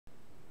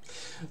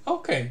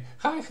Okay,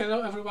 hi,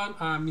 hello everyone,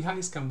 I'm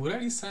Mihalis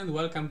Kamburelis and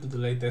welcome to the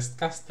latest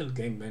Castle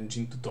game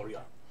engine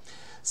tutorial.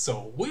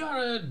 So, we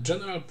are a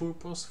general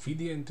purpose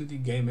 3D and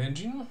 2D game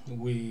engine.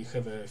 We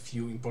have a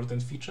few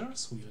important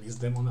features, we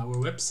list them on our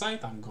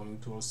website. I'm going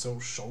to also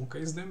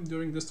showcase them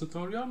during this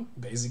tutorial.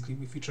 Basically,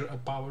 we feature a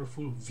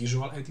powerful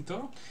visual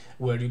editor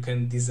where you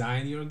can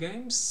design your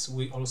games.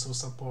 We also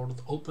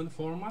support open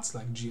formats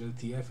like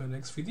glTF and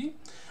X3D.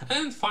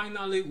 And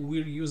finally,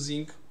 we're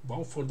using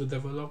both for the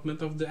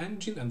development of the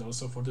engine and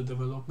also for the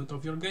development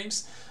of your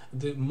games,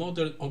 the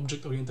modern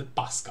object-oriented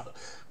Pascal,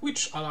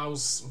 which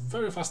allows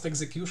very fast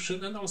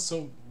execution and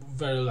also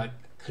very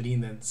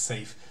clean and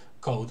safe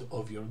code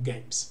of your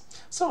games.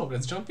 So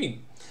let's jump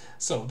in.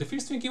 So the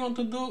first thing you want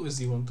to do is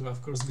you want to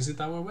of course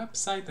visit our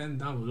website and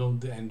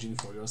download the engine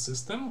for your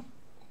system,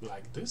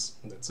 like this,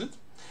 that's it.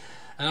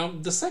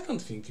 The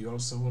second thing you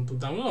also want to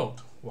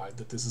download, while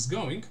this is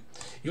going,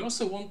 you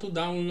also want to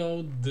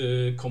download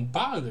the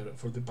compiler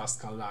for the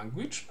Pascal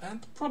language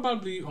and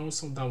probably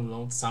also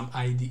download some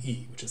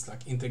IDE, which is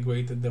like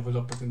integrated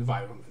developer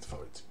environment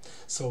for it.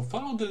 So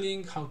follow the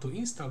link how to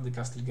install the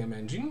Castle game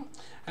engine,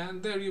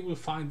 and there you will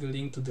find the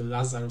link to the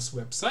Lazarus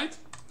website,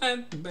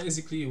 and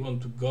basically you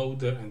want to go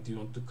there and you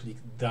want to click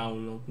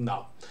download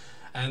now.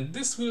 And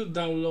this will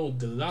download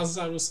the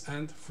Lazarus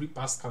and Free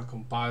Pascal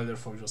compiler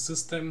for your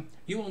system.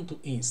 You want to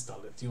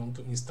install it. You want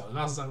to install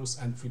Lazarus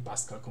and Free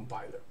Pascal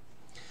compiler.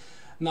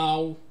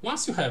 Now,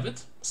 once you have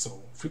it,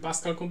 so Free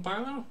Pascal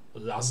compiler,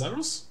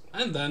 Lazarus,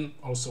 and then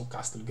also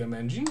Castle game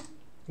engine,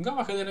 go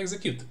ahead and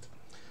execute it.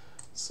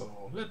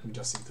 So let me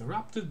just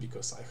interrupt it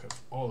because I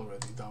have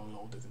already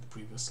downloaded it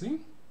previously.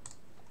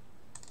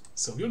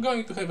 So you're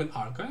going to have an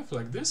archive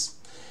like this.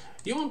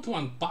 You want to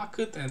unpack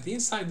it, and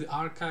inside the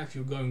archive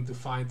you're going to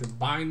find a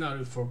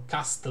binary for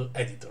Castle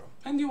editor,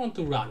 and you want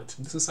to run it.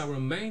 This is our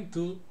main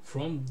tool.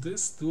 From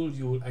this tool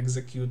you will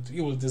execute,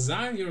 you will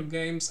design your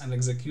games and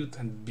execute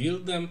and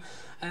build them,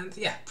 and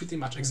yeah, pretty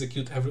much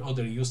execute every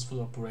other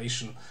useful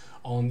operation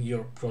on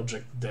your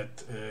project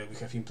that we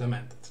have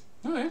implemented.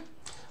 Okay,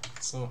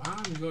 so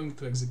I'm going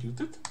to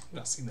execute it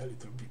just in a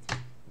little bit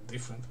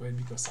different way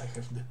because I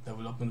have the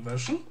development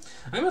version,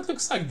 and it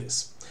looks like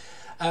this.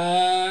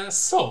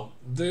 So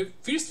the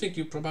first thing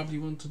you probably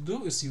want to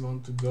do is you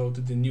want to go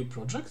to the new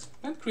project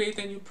and create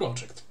a new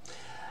project.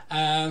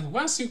 And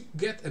once you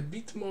get a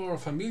bit more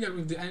familiar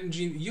with the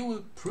engine, you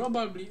will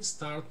probably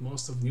start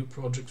most of new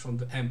projects from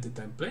the empty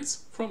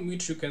templates, from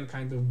which you can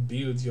kind of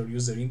build your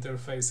user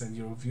interface and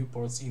your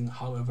viewports in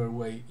however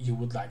way you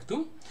would like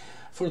to.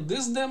 For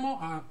this demo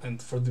and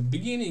for the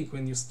beginning,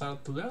 when you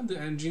start to learn the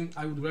engine,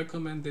 I would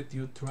recommend that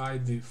you try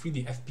the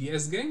 3D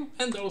FPS game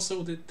and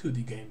also the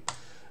 2D game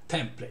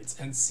templates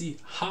and see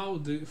how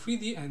the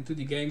 3D and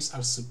 2D games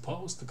are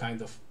supposed to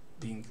kind of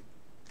being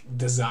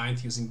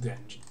designed using the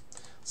engine.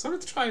 So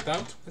let's try it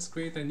out. Let's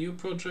create a new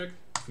project,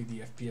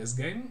 3D FPS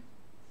game.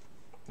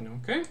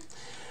 Okay.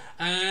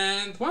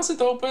 And once it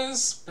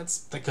opens, let's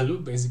take a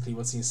look basically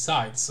what's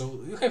inside.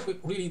 So you have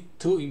really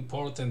two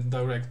important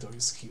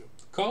directories here.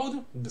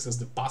 Code, this is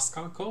the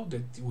Pascal code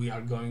that we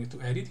are going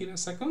to edit in a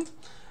second.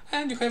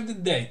 And you have the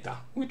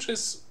data, which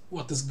is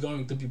what is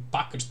going to be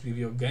packaged with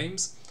your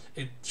games.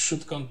 It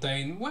should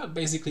contain, well,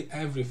 basically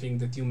everything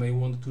that you may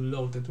want to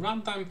load at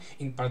runtime,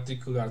 in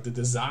particular the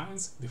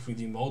designs, the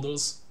 3D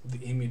models, the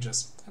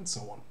images, and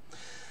so on.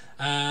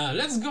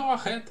 Let's go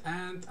ahead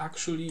and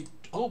actually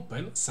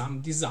open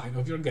some design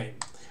of your game.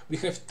 We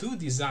have two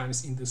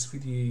designs in this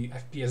 3D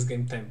FPS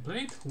game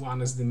template.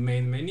 One is the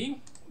main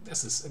menu.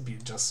 This is a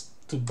bit just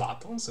two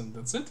buttons and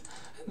that's it.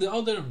 The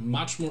other,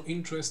 much more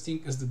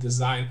interesting, is the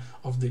design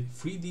of the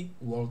 3D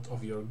world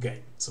of your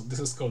game. So this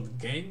is called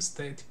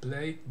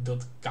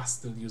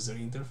GameStatePlay.Castle user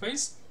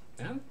interface,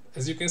 and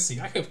as you can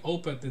see, I have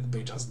opened it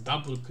by just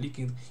double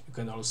clicking. You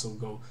can also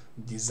go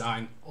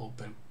design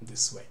open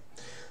this way.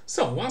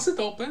 So once it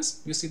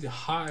opens, you see the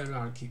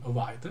hierarchy of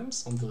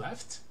items on the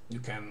left.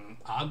 You can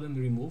add and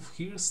remove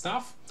here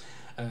stuff.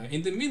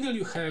 In the middle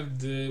you have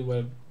the,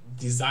 well,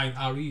 design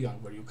area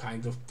where you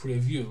kind of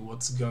preview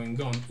what's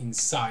going on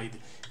inside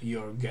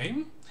your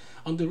game.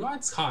 On the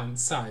right hand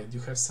side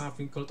you have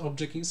something called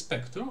Object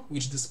Inspector,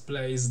 which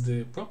displays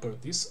the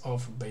properties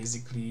of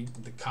basically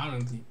the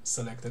currently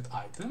selected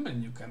item,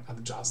 and you can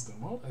adjust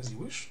them all as you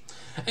wish.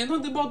 And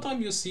on the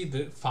bottom you see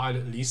the file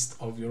list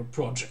of your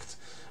project.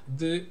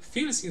 The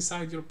fields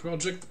inside your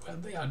project, well,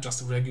 they are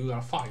just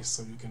regular files,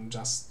 so you can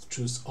just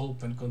choose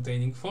open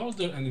containing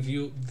folder and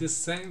view the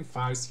same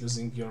files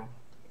using your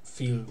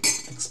Field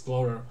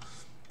Explorer,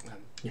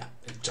 and yeah,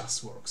 it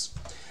just works.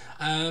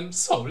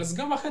 So let's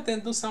go ahead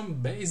and do some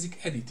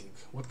basic editing.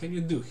 What can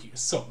you do here?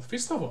 So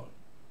first of all,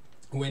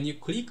 when you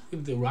click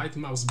with the right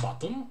mouse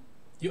button,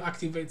 you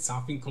activate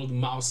something called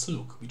mouse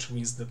look, which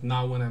means that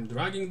now when I'm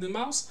dragging the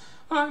mouse,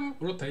 I'm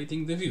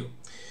rotating the view.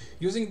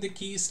 Using the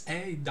keys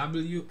A,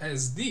 W,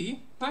 S,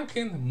 D, I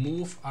can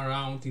move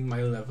around in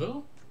my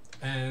level,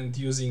 and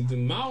using the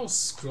mouse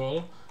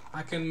scroll,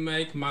 I can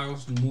make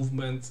mouse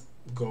movement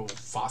go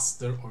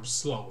faster or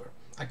slower.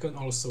 I can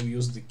also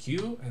use the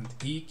Q and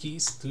E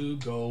keys to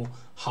go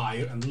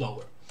higher and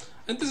lower.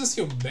 And this is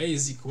your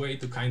basic way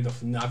to kind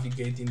of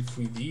navigate in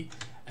 3D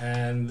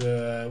and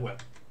well,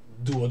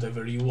 do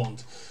whatever you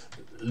want.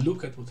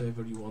 Look at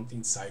whatever you want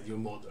inside your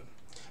model,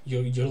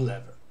 your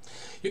lever.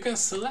 You can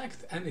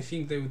select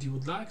anything that you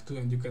would like to,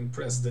 and you can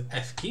press the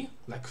F key,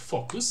 like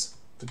focus,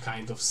 to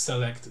kind of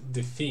select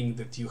the thing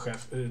that you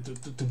have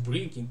to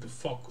bring into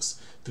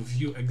focus, to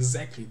view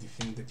exactly the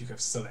thing that you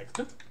have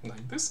selected,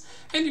 like this.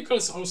 And you can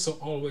also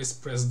always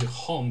press the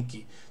home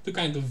key to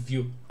kind of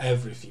view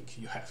everything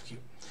you have here.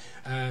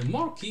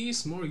 More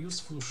keys, more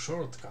useful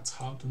shortcuts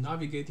how to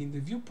navigate in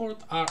the viewport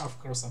are of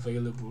course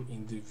available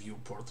in the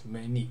viewport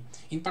menu.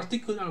 In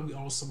particular, we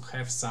also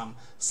have some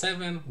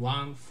 7,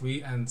 1,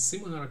 3 and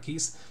similar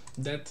keys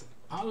that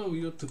allow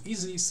you to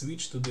easily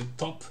switch to the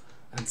top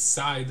and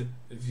side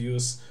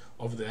views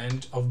of the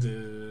end of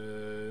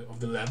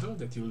the level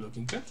that you're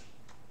looking at.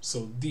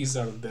 So these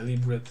are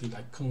deliberately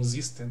like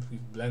consistent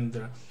with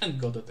Blender and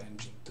Godot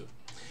engine too.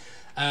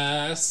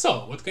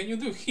 So what can you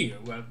do here?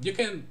 Well, you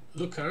can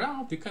look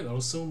around, you can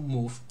also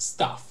move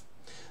stuff.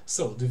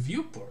 So the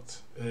viewport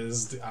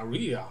is the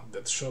area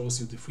that shows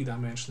you the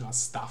three-dimensional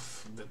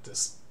stuff that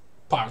is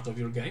part of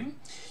your game.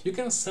 You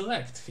can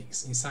select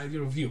things inside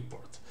your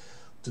viewport.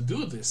 To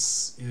do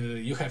this,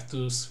 you have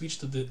to switch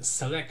to the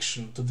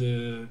selection, to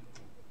the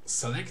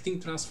selecting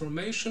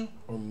transformation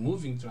or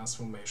moving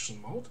transformation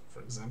mode,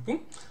 for example.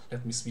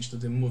 Let me switch to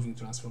the moving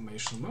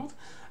transformation mode,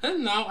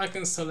 and now I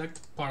can select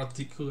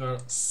particular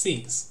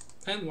scenes,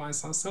 and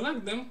once I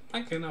select them,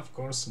 I can of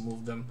course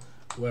move them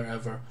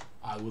wherever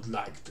I would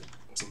like to.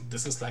 So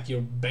this is like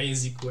your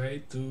basic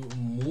way to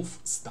move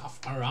stuff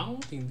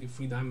around in the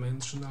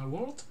three-dimensional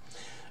world.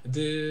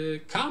 The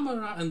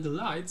camera and the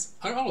lights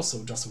are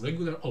also just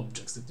regular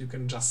objects that you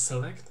can just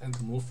select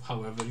and move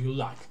however you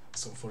like.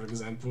 So for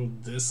example,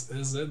 this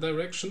is a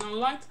directional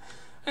light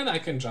and I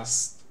can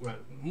just, well,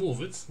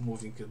 move it.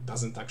 Moving it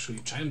doesn't actually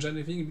change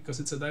anything because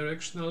it's a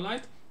directional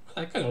light, but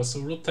I can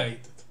also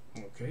rotate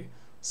it, okay?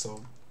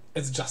 So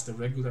it's just a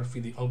regular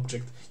 3D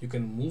object. You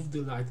can move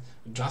the light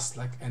just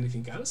like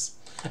anything else.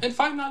 And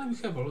finally, we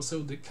have also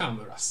the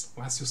cameras.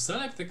 Once you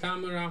select the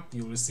camera,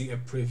 you will see a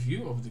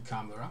preview of the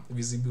camera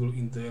visible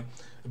in the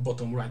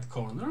bottom right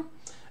corner.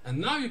 And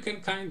now you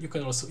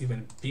can also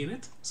even pin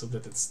it so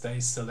that it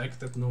stays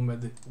selected no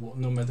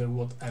matter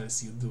what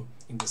else you do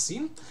in the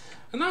scene.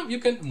 And now you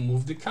can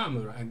move the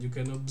camera and you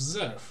can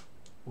observe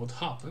what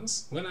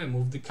happens when I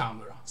move the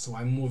camera. So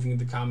I'm moving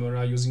the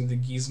camera using the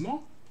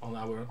gizmo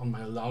on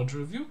my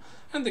larger view,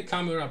 and the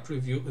camera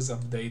preview is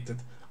updated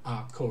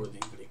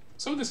accordingly.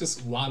 So this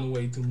is one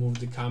way to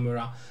move the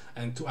camera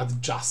and to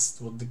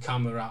adjust what the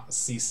camera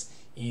sees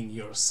in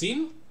your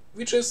scene,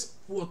 which is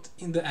what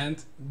in the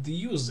end the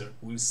user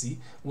will see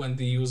when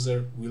the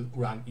user will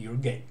run your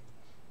game.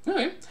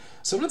 Okay,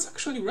 so let's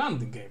actually run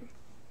the game.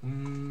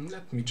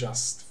 Let me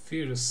just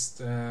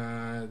first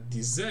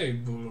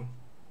disable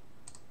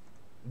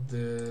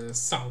the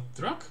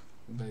soundtrack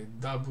by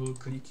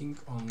double-clicking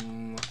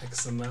on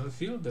XML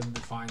field that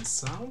defines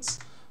sounds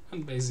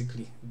and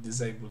basically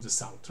disable the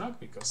soundtrack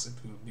because it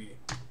will be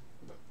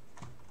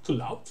too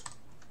loud.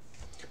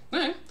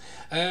 Okay.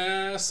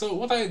 So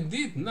what I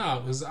did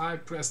now is I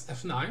pressed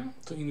F9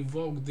 to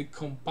invoke the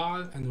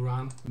compile and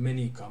run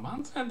menu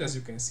command, and as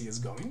you can see it's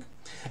going.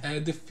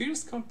 The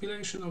first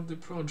compilation of the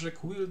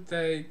project will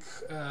take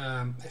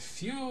a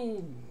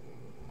few,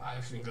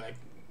 I think like,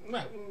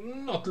 well,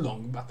 not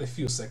long, but a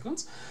few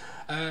seconds.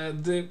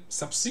 The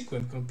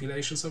subsequent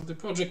compilations of the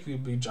project will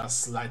be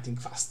just lightning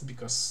fast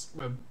because,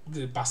 well,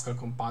 the Pascal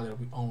compiler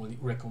will only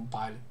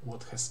recompile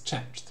what has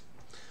changed.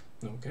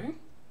 Okay.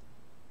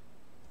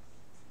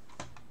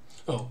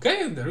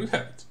 Okay, and there you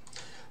have it.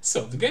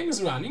 So the game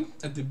is running.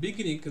 At the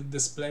beginning it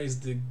displays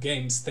the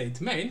game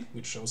state main,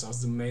 which shows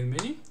us the main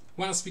menu.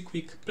 Once we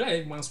click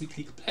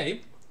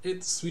play,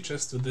 it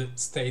switches to the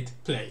state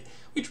play,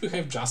 which we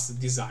have just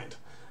designed.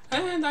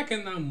 And I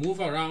can now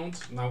move around.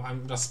 Now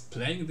I'm just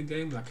playing the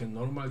game like a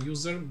normal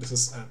user. This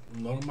is a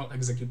normal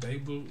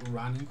executable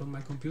running on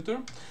my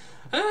computer.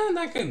 And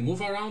I can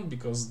move around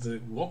because the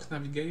walk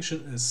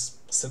navigation is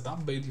set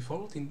up by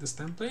default in this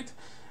template.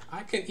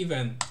 I can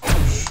even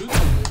shoot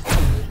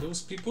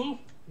those people,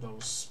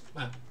 those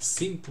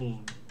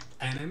simple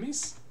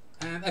enemies.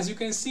 And as you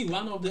can see,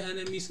 one of the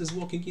enemies is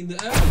walking in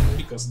the air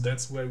because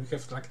that's where we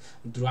have like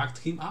dragged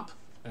him up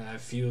a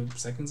few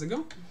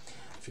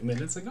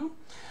minutes ago.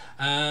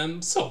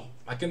 So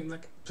I can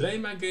like play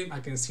my game, I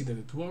can see that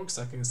it works,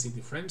 I can see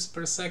the frames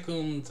per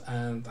second,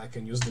 and I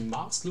can use the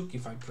mouse look.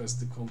 If I press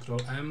the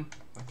Ctrl M,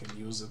 I can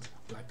use it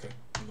like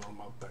a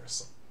normal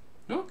person.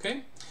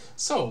 Okay,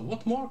 so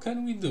what more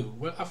can we do?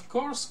 Well, of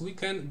course we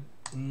can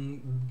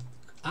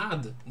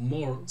add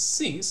more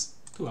scenes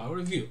to our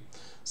view.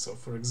 So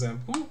for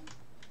example,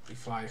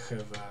 if I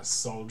have a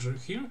soldier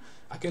here,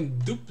 I can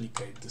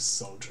duplicate the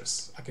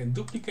soldiers. I can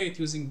duplicate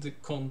using the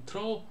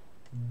Ctrl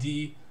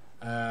D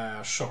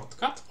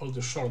shortcut. All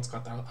the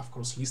shortcuts are of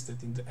course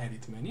listed in the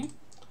edit menu.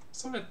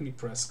 So let me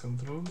press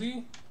Ctrl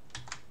D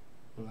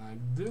like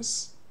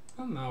this,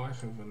 and now I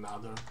have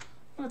another.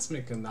 Let's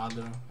make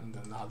another and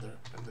another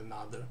and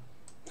another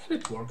and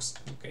it works.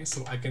 Okay,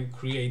 so I can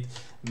create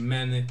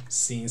many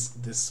scenes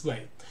this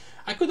way.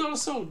 I could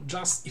also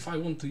just, if I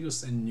want to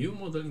use a new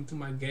model into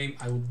my game,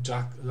 I would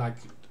just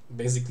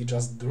basically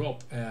just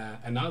drop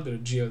another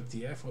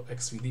glTF or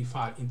XVD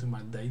file into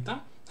my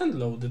data and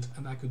load it,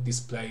 and I could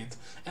display it.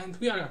 And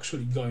we are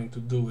actually going to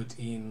do it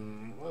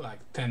in like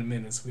 10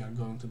 minutes. We are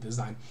going to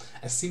design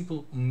a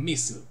simple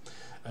missile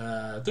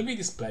to be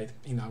displayed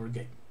in our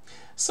game.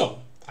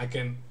 So I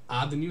can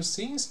add new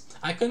scenes.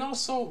 I can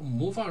also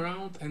move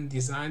around and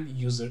design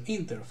user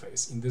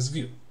interface in this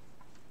view.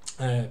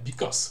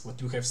 Because what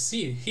you have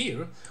seen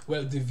here,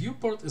 well, the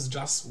viewport is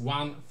just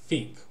one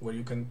thing where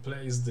you can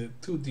place the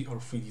 2D or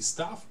 3D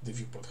stuff. The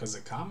viewport has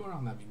a camera,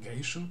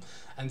 navigation,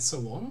 and so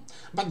on.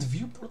 But the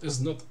viewport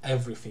is not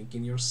everything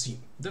in your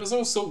scene. There's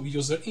also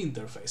user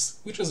interface,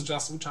 which are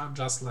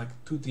just like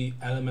 2D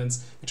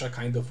elements which are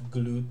kind of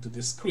glued to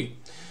the screen.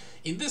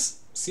 In this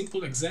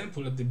simple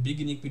example, at the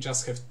beginning we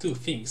just have two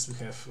things.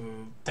 We have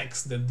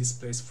text that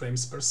displays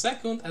frames per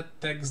second and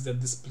text that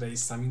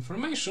displays some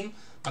information,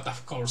 but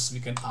of course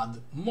we can add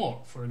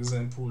more. For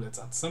example, let's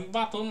add some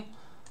button,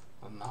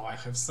 and now I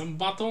have some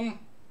button.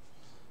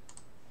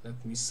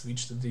 Let me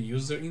switch to the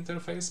user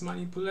interface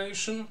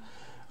manipulation.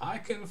 I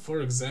can,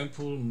 for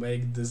example,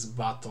 make this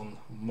button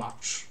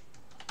much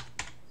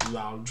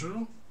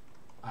larger.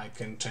 I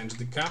can change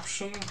the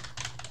caption.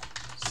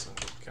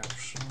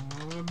 Caption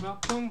of a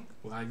button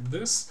like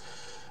this.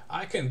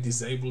 I can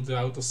disable the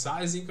auto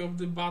sizing of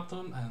the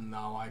button, and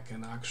now I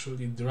can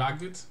actually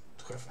drag it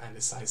to have any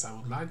size I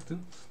would like to.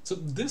 So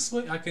this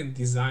way I can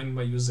design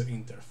my user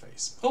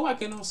interface. Oh, I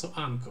can also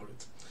anchor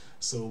it.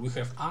 So we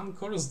have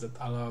anchors that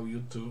allow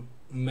you to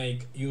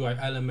make UI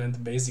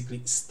element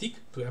basically stick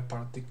to a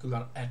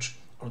particular edge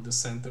or the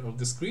center of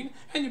the screen,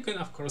 and you can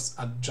of course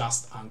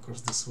adjust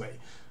anchors this way.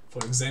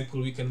 For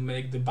example, we can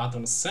make the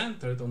button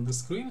centered on the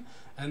screen,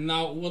 and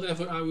now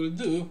whatever I will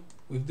do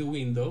with the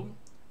window,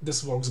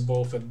 this works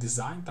both at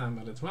design time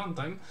and at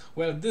runtime,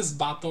 well, this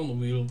button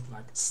will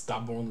like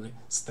stubbornly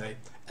stay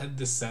at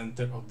the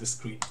center of the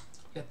screen.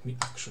 Let me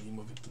actually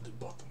move it to the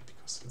bottom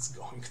because it's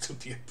going to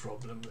be a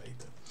problem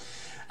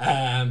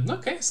later.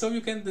 Okay, so you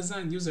can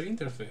design user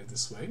interface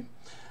this way,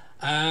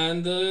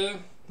 and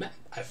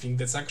I think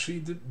that's actually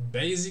the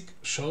basic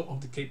show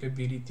of the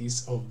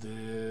capabilities of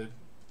the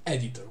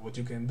editor, what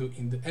you can do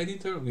in the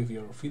editor with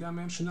your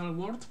three-dimensional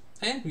world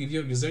and with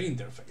your user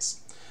interface.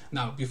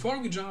 Now, before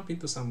we jump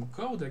into some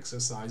code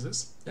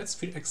exercises, let's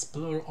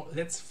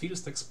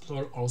first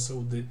explore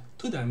also the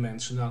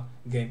two-dimensional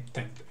game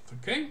template,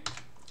 okay?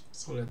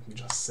 So let me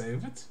just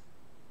save it,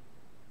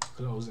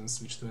 close and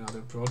switch to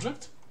another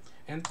project,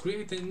 and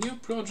create a new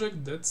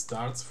project that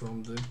starts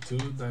from the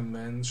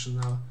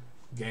two-dimensional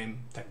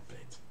game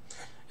template.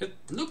 It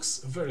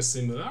looks very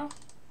similar,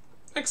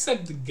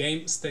 except the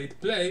game state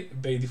play,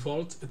 by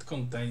default, it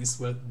contains,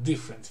 well,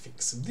 different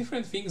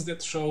things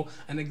that show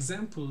an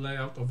example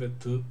layout of a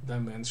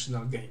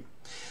two-dimensional game.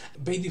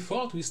 By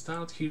default, we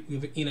start here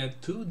in a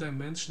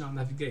two-dimensional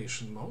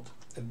navigation mode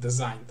at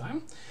design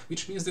time,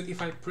 which means that if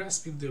I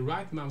press with the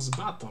right mouse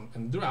button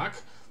and drag,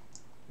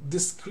 the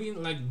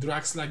screen like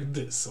drags like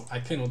this, so I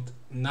cannot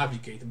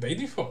navigate by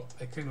default.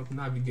 I cannot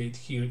navigate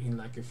here in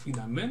like a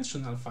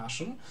three-dimensional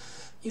fashion.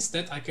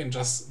 Instead, I can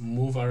just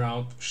move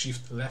around,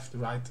 shift left,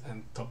 right,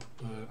 and top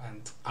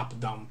and up,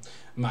 down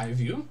my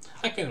view.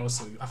 I can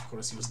also, of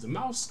course, use the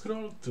mouse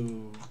scroll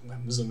to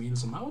zoom in,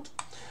 zoom out.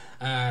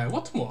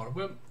 What more?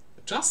 Well,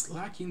 just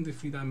like in the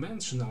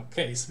three-dimensional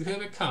case, we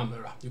have a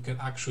camera. You can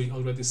actually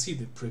already see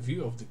the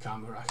preview of the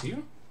camera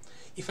here.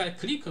 If I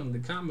click on the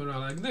camera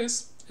like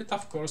this, it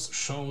of course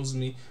shows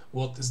me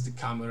what is the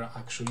camera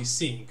actually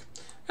seeing.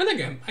 And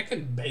again, I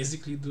can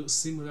basically do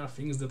similar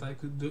things that I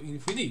could do in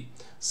 3D.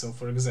 So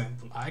for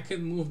example, I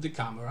can move the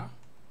camera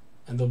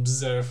and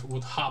observe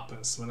what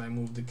happens when I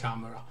move the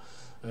camera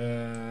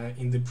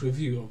in the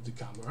preview of the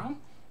camera.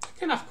 I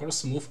can of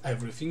course move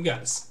everything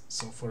else.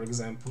 So for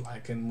example, I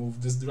can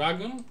move this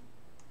dragon,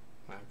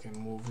 I can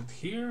move it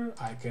here,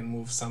 I can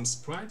move some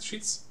sprite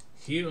sheets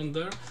here and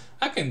there.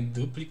 I can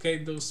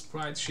duplicate those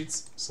sprite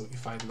sheets, so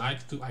if I'd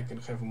like to, I can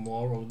have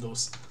more of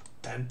those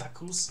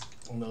tentacles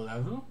on the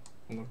level.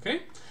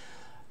 Okay,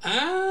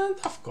 and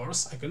of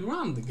course I can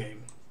run the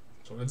game,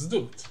 so let's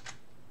do it.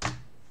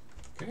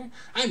 Okay,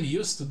 I'm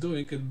used to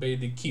doing it by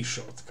the key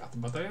shortcut,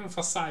 but I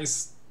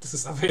emphasize this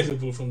is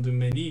available from the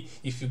menu.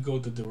 If you go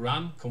to the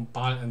run,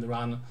 compile and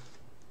run,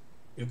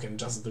 you can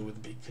just do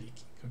it by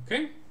clicking.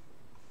 Okay,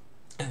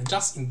 and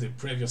just in the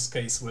previous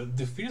case, well,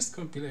 the first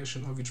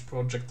compilation of each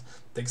project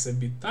takes a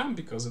bit time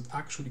because it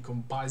actually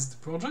compiles the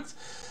project,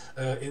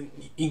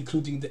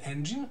 including the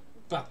engine,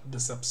 but the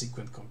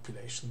subsequent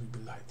compilation will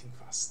be lightning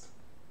fast.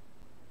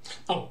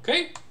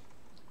 Okay.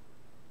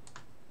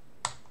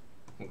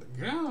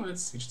 Again,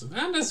 let's switch to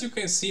that. And as you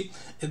can see,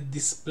 it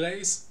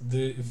displays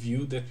the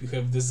view that we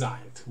have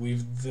designed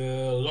with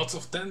the lots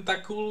of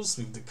tentacles,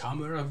 with the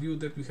camera view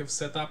that we have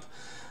set up.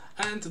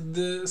 And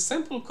the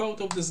sample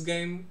code of this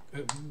game,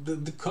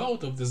 the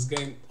code of this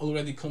game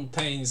already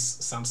contains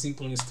some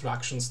simple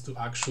instructions to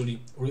actually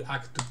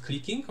react to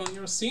clicking on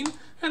your scene.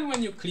 And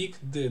when you click,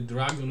 the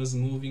dragon is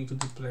moving to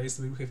the place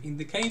that we have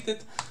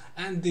indicated,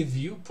 and the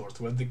viewport,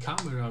 where the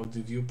camera of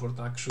the viewport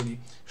actually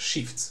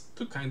shifts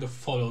to kind of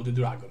follow the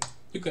dragon.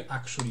 You can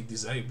actually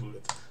disable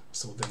it,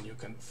 so then you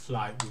can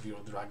fly with your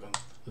dragon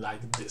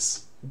like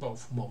this.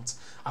 Both modes,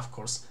 of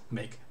course,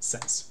 make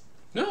sense.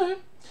 Okay.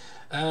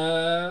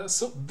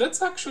 So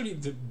that's actually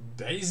the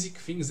basic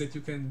things that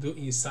you can do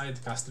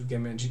inside Castle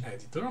Game Engine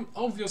Editor.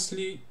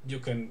 Obviously, you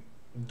can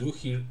do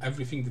here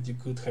everything that you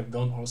could have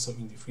done also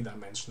in the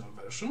three-dimensional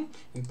version.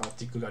 In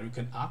particular, you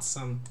can add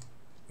some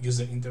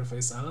user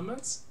interface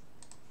elements,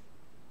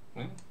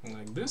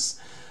 like this.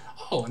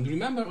 Oh, and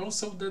remember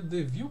also that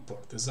the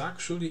viewport is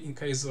actually, in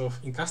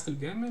Castle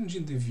Game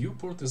Engine, the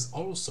viewport is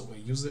also a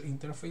user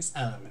interface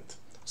element.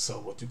 So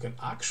what you can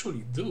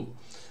actually do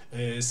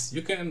is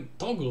you can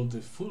toggle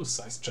the full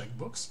size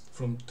checkbox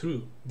from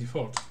true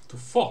default to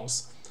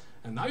false,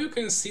 and now you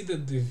can see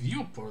that the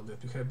viewport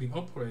that you have been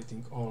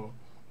operating all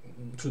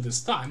through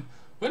this time,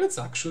 well, it's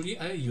actually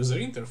a user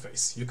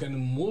interface. You can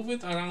move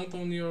it around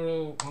on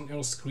your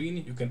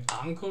screen, you can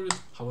anchor it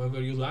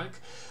however you like.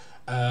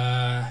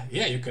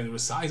 Yeah, you can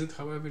resize it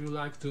however you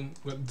like to.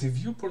 But the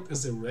viewport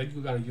is a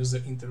regular user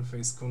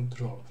interface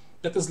control.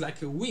 That is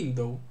like a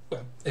window,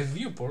 well, a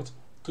viewport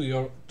to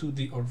your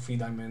 2D or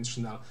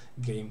three-dimensional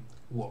game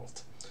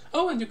world.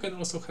 Oh, and you can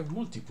also have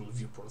multiple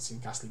viewports in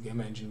Castle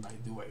Game Engine, by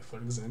the way. For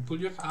example,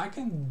 I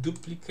can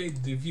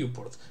duplicate the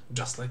viewport,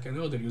 just like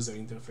another user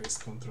interface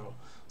control.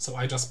 So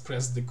I just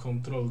press the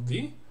Control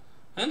D,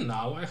 and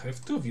now I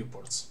have two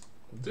viewports.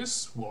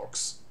 This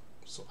works.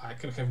 So I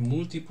can have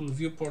multiple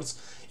viewports.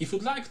 If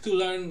you'd like to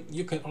learn,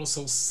 you can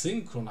also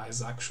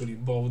synchronize actually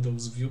both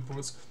those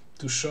viewports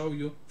to show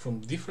you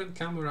from different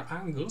camera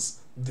angles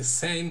the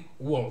same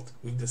world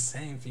with the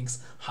same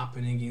things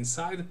happening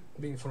inside.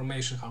 The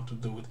information how to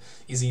do it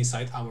is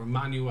inside our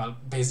manual.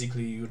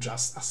 Basically, you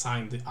just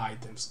assign the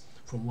items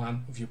from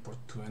one viewport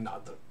to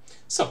another.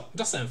 So,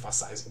 just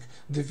emphasizing,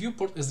 the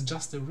viewport is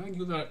just a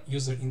regular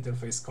user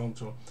interface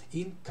control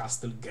in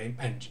Castle Game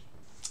Engine.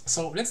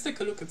 So let's take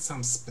a look at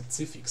some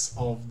specifics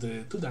of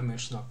the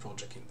two-dimensional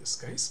project in this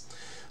case.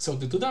 So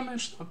the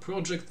two-dimensional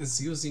project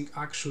is using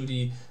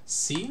actually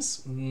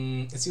scenes,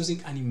 it's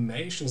using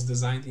animations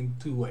designed in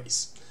two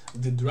ways.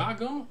 The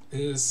dragon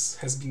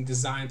has been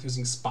designed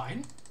using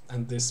spine,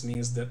 and this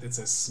means that it's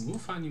a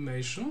smooth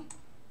animation.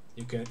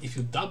 If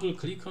you double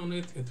click on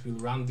it, it will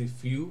run the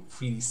View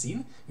 3D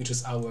scene, which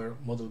is our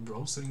model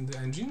browser in the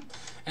engine.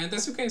 And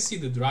as you can see,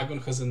 the dragon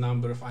has a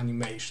number of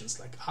animations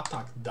like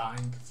attack,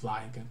 dying,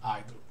 flying, and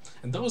idle.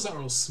 And those are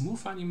all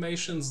smooth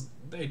animations.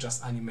 They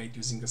just animate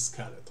using a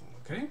skeleton,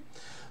 okay?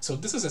 So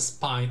this is a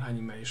spine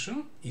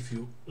animation, if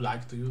you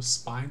like to use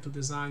spine to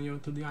design your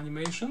 2D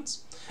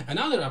animations.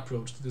 Another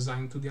approach to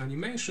design 2D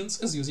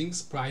animations is using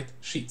sprite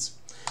sheets.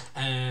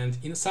 And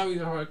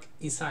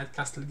inside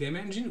Castle Game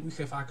Engine, we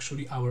have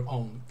actually our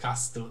own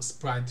Castle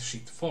sprite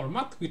sheet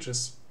format, which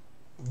is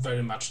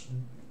very much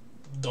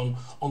done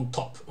on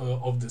top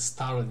of the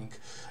Starlink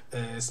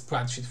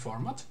sprite sheet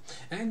format.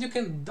 And you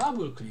can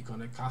double click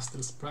on a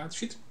Castle sprite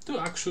sheet to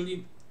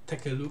actually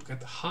take a look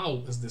at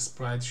how is the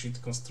sprite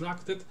sheet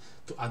constructed,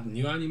 to add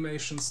new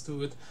animations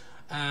to it.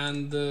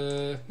 And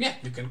yeah,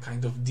 you can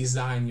kind of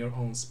design your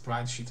own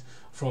sprite sheet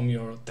from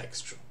your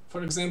texture.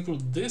 For example,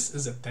 this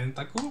is a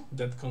tentacle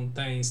that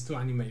contains two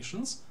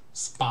animations,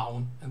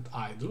 spawn and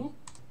idle.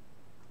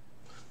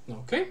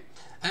 Okay,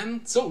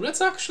 and so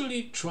let's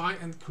actually try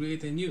and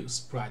create a new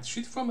sprite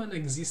sheet from an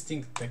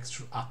existing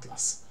texture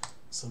atlas.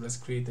 So let's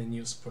create a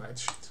new sprite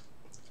sheet.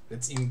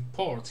 Let's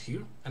import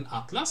here an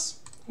atlas.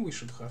 We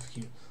should have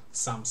here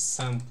some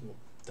sample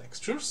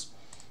textures.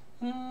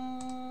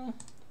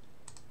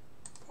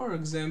 For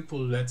example,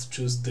 let's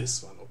choose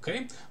this one,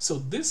 okay? So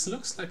this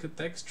looks like a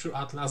texture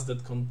atlas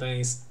that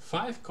contains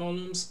 5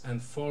 columns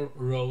and 4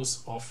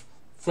 rows of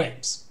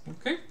frames,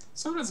 okay?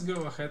 So let's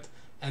go ahead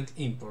and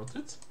import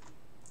it,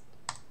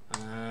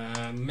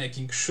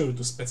 making sure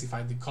to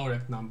specify the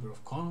correct number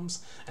of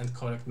columns and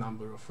correct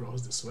number of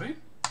rows this way,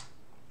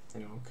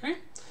 okay?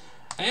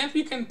 And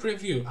we can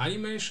preview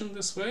animation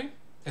this way.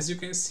 As you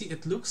can see,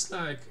 it looks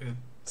like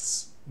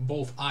it's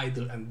both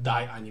idle and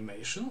die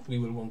animation. We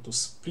will want to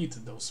split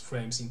those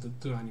frames into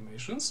 2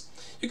 animations.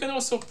 You can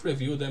also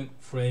preview them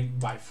frame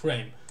by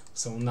frame.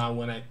 So now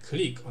when I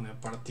click on a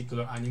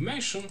particular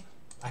animation,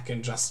 I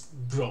can just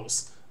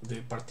browse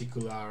the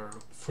particular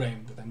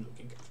frame that I'm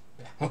looking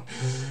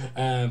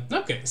at.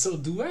 Okay, so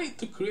the way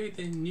to create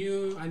a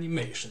new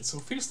animation. So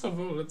first of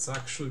all, let's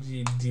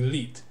actually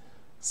delete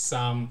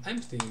some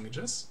empty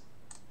images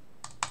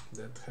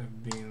that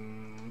have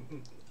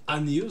been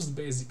unused,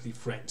 basically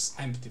frames,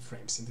 empty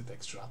frames in the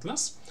texture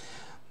atlas.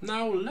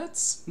 Now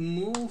let's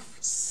move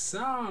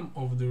some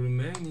of the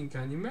remaining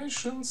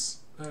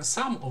animations,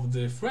 some of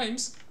the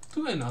frames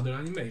to another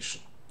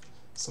animation.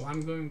 So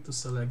I'm going to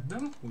select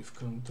them with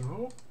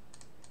Control,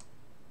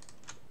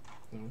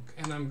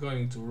 okay, and I'm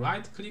going to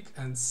right click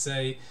and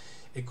say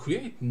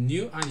create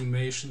new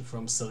animation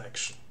from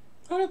selection.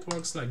 And it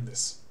works like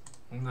this.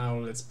 Now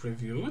let's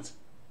preview it.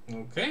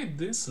 Okay,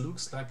 this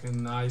looks like a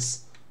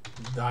nice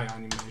die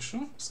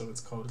animation, so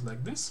let's call it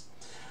like this.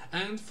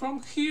 And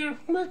from here,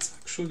 let's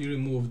actually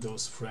remove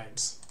those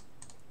frames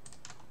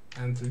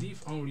and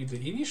leave only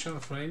the initial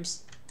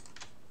frames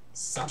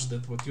such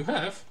that what you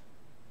have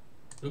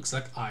looks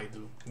like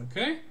idle.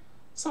 Okay,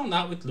 so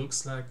now it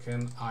looks like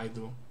an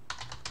idle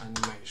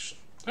animation.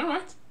 All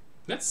right,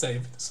 let's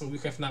save it. So we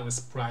have now a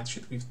sprite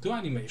sheet with two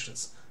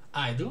animations,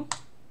 idle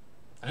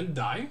and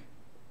die.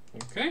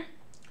 Okay,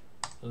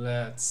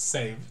 let's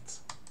save it.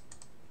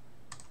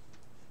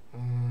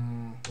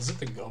 Is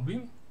it a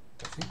goblin?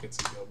 I think it's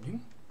a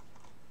goblin.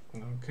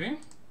 Okay,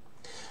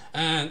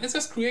 and it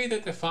has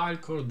created a file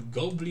called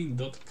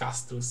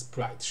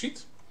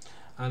goblin.castle_sprite_sheet.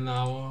 And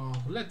now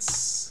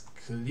let's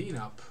clean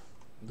up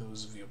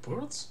those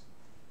viewports.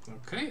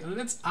 Okay, and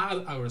let's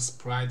add our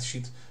sprite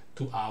sheet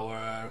to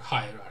our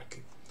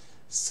hierarchy.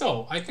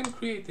 So I can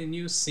create a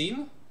new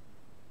scene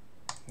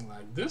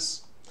like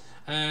this,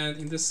 and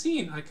in the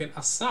scene I can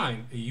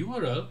assign a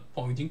URL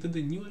pointing to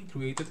the newly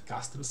created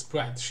castle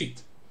sprite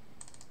sheet.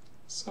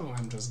 So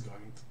I'm just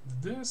going to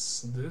do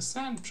this,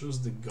 and choose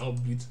the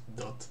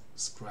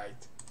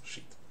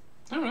goblin.sprite_sheet.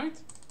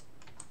 Alright.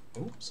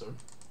 Oh, sorry.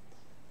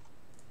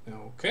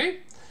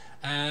 Okay.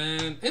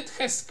 And it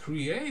has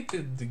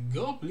created the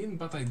goblin,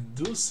 but I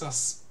do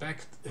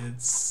suspect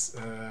it's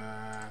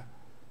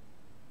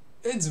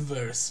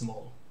very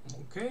small.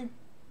 Okay.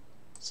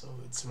 So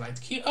it's right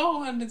here.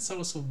 Oh, and it's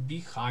also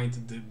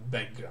behind the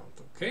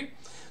background. Okay.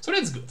 So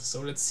that's good.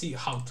 So let's see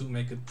how to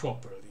make it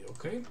properly.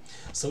 Okay,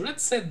 so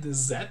let's set the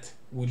Z,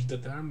 which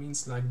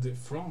determines like the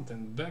front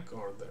and back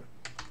order,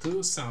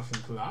 to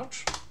something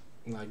large,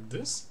 like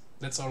this.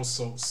 Let's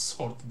also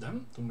sort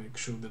them to make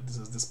sure that this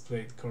is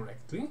displayed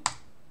correctly.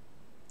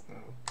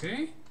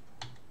 Okay.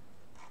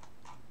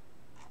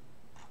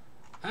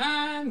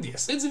 And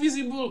yes, it's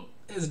visible,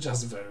 it's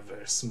just very,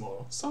 very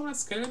small. So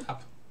let's scale it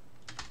up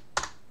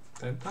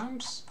 10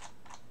 times.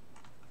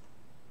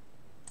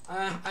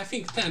 I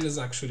think 10 is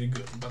actually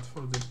good, but for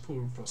the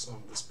purpose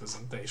of this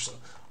presentation,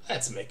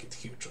 let's make it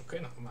huge, okay?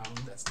 No,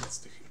 that's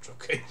too huge,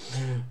 okay?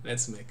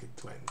 Let's make it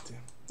 20.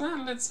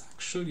 And let's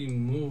actually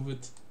move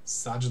it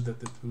such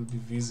that it will be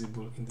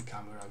visible in the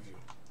camera view,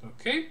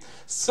 okay?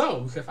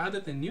 So we have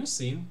added a new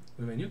scene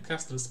with a new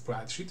castle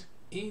sprite sheet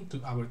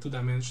into our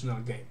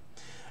two-dimensional game.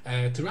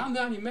 To run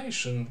the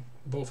animation,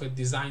 both at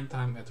design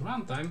time and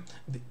runtime,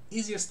 the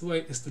easiest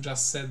way is to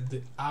just set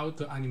the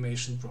auto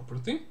animation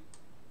property.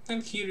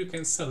 And here you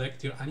can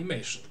select your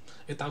animation.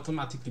 It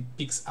automatically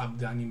picks up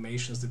the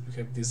animations that we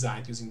have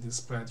designed using the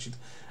spreadsheet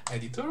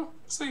editor.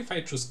 So if I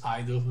choose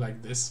idle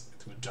like this,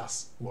 it will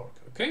just work,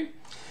 okay?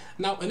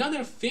 Now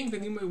another thing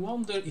that you may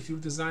wonder if you're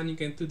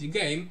designing a 2D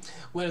game,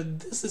 well,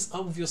 this is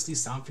obviously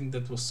something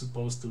that was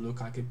supposed to look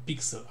like a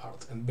pixel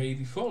art, and by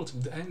default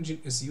the engine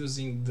is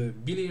using the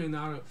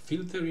bilinear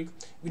filtering,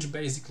 which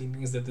basically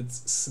means that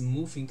it's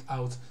smoothing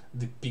out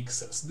the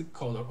pixels, the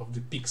color of the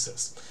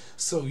pixels.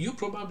 So you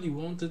probably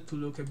want it to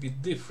look a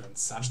bit different,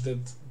 such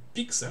that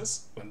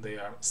pixels, when they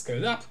are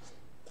scaled up,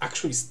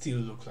 actually still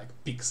look like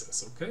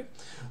pixels, okay?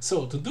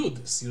 So to do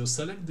this, you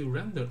select the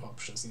render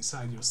options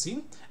inside your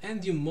scene,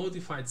 and you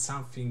modified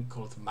something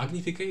called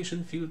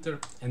magnification filter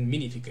and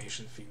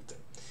minification filter.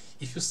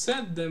 If you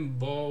set them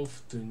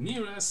both to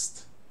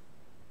nearest,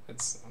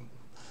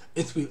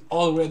 it will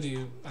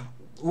already,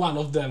 one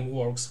of them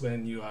works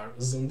when you are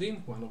zoomed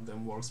in, one of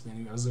them works when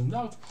you are zoomed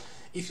out.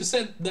 If you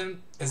set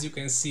them, as you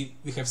can see,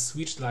 we have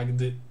switched like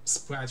the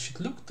sprite sheet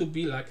look to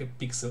be like a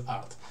pixel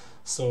art.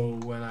 So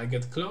when I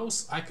get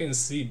close, I can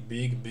see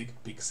big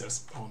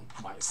pixels on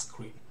my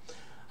screen.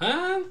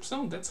 And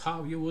so that's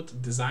how you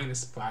would design a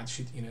sprite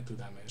sheet in a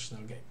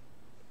two-dimensional game.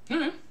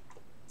 Okay.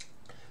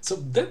 So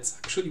that's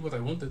actually what I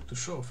wanted to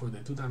show for the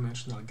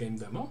two-dimensional game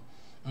demo.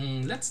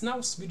 Let's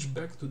now switch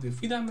back to the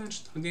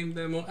three-dimensional game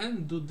demo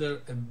and do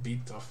there a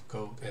bit of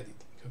code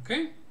editing,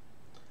 okay?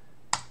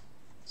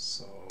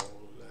 So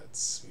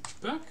let's switch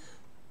back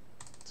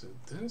to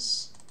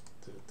this,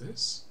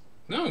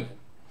 no.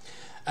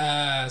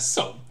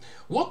 So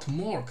what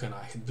more can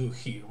I do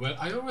here? Well,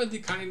 I already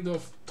kind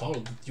of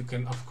told that you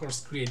can of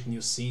course create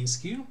new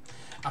scenes here.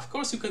 Of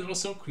course you can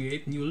also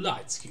create new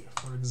lights here.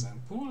 For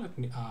example, let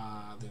me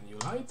add a new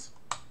light,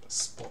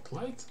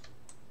 spotlight.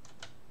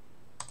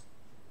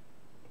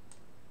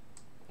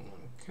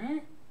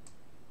 Okay,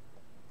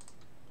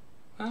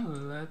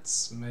 and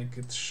let's make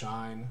it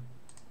shine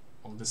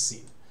on the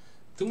scene.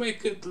 To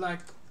make it like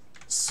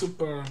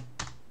super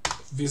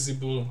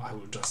visible, I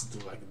will just do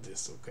like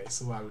this, okay?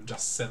 So I will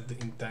just set the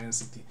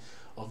intensity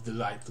of the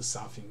light to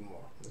something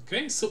more,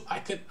 okay? So I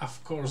can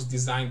of course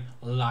design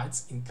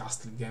lights in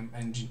Castle Game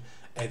Engine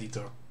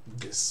editor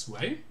this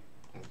way,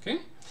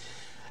 okay?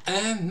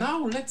 And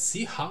now let's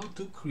see how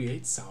to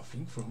create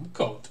something from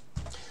code.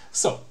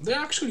 So there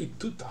are actually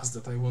two tasks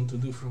that I want to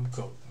do from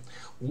code.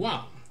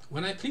 One,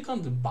 when I click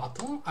on the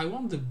button, I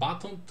want the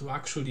button to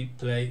actually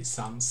play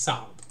some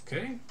sound,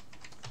 okay?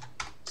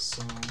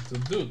 So to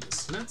do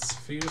this, let's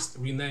first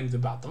rename the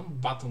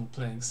button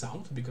playing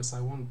sound, because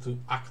I want to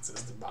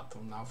access the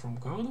button now from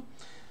code.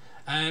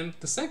 And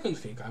the second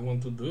thing I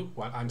want to do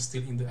while I'm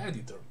still in the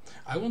editor,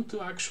 I want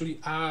to actually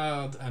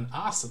add an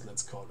asset,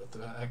 let's call it,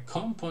 a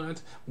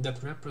component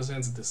that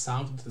represents the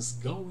sound that is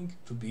going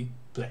to be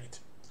played.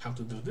 How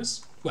to do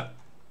this? Well,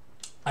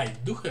 I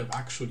do have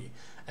actually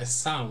a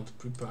sound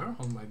prepared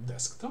on my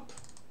desktop.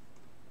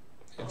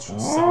 It should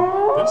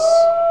sound like this.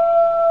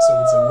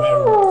 So it's a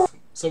werewolf.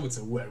 So it's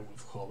a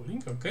werewolf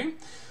howling, okay?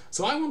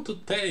 So I want to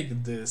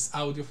take this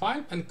audio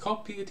file and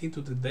copy it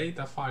into the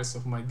data files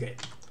of my game.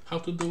 How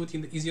to do it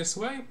in the easiest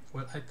way?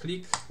 Well, I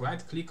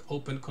right click,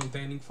 open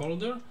containing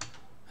folder,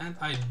 and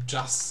I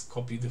just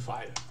copy the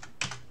file.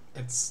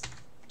 It's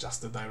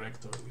just a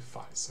directory with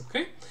files,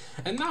 okay?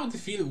 And now the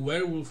file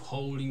werewolf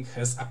howling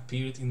has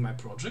appeared in my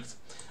project.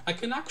 I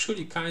can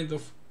actually kind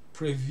of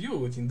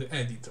preview it in the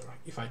editor.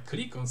 If I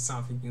click on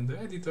something in the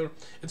editor,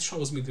 it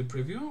shows me the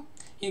preview.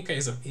 In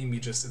case of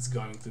images, it's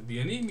going to be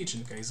an image.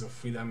 In case of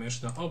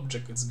three-dimensional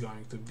object, it's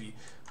going to be,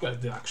 well,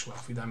 the actual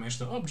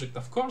three-dimensional object,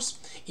 of course.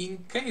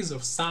 In case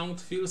of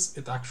sound fields,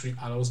 it actually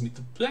allows me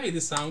to play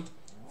the sound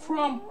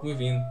from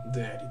within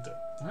the editor,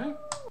 right?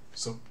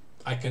 So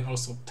I can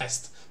also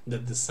test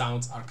that the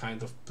sounds are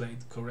kind of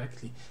played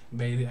correctly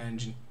by the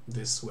engine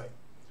this way.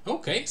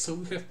 Okay, so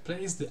we have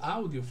placed the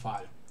audio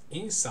file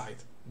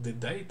inside the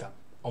data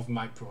of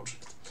my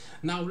project.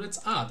 Now let's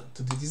add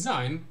to the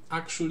design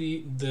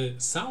actually the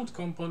sound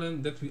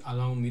component that will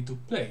allow me to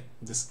play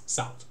this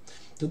sound.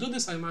 To do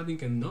this, I'm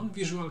adding a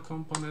non-visual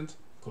component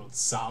called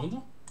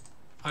sound.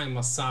 I'm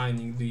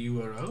assigning the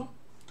URL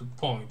to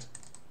point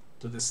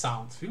to the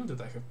sound field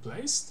that I have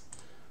placed.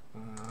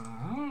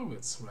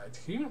 It's right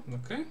here,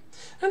 okay,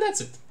 and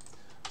that's it.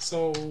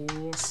 So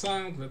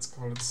sound, let's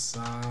call it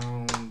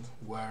sound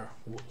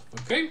werewolf,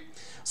 okay?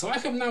 So I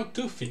have now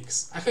two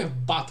things. I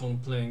have button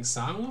playing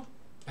sound,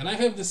 and I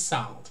have the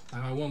sound,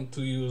 and I want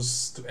to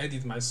use to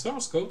edit my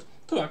source code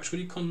to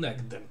actually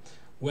connect them.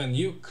 When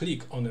you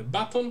click on a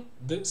button,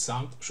 the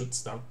sound should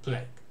start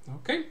playing,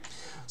 okay?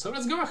 So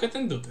let's go ahead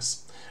and do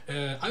this.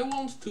 I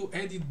want to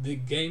edit the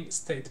game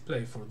state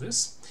play for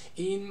this.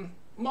 In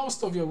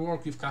most of your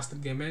work with Castle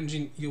Game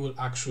Engine, you will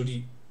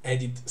actually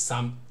edit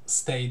some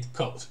state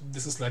code.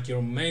 This is like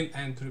your main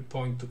entry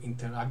point to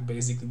interact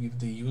basically with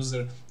the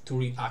user, to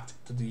react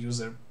to the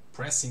user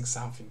pressing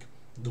something,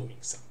 doing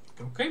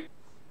something, okay?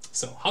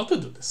 So how to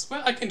do this?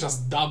 Well, I can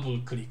just double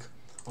click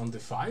on the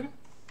file,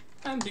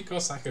 and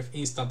because I have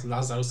instant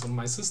Lazarus on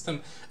my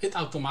system, it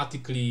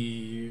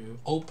automatically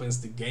opens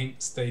the game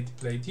state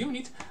played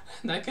unit,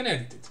 and I can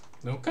edit it.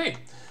 Okay,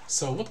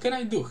 so what can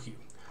I do here?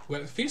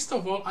 Well, first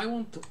of all, I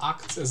want to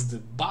access the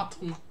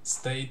button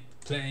state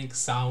playing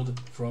sound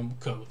from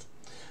code.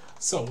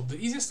 So the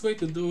easiest way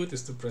to do it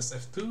is to press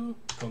F2,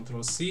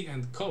 Ctrl C,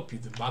 and copy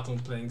the button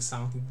playing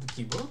sound into the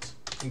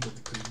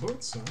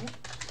keyboard. So,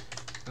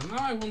 and now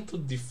I want to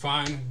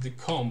define the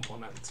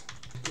component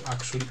to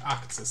actually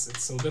access it,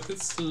 so that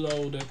it's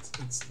loaded.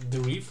 The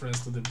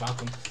reference to the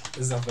button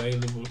is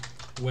available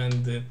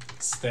when the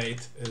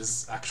state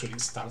is actually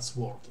starts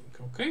working.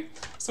 Okay,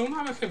 so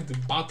now I have the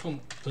button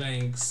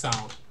playing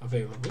sound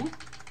available.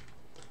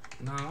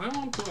 Now I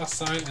want to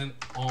assign an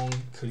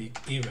on-click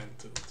event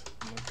to it.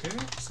 Okay,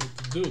 so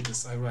to do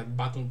this, I write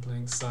button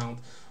playing sound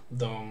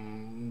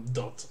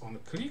dot on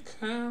click,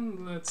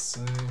 and let's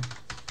say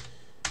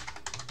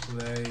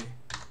play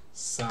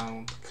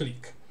sound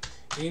click.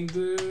 In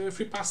the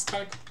Free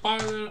Pascal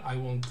compiler, I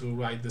want to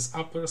write this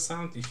upper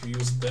sound. If you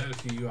use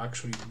Delphi, you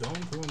actually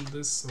don't want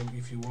this. So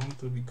if you want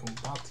to be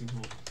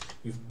compatible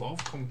with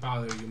both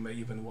compiler, you may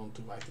even want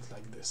to write it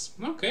like this.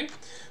 Okay,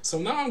 so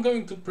now I'm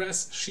going to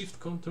press Shift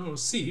Ctrl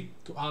C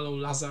to allow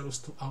Lazarus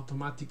to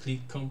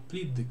automatically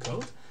complete the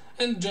code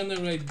and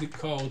generate the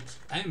code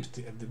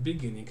empty at the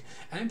beginning,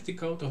 empty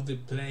code of the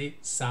play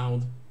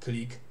sound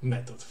click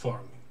method for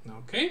me.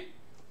 Okay,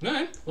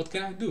 and what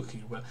can I do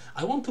here? Well,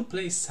 I want to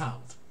play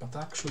sound, but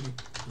actually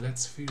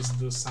let's first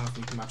do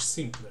something much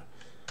simpler,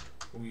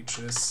 which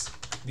is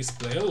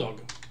display a log.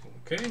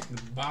 Okay,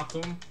 the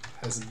button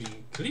has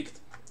been clicked.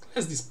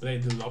 Let's display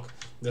the log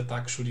that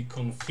actually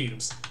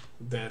confirms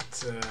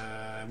that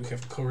we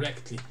have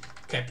correctly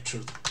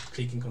captured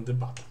clicking on the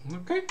button.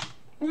 Okay,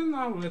 and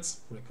now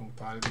let's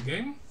recompile the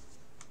game.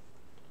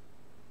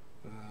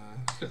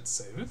 Let's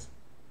save it.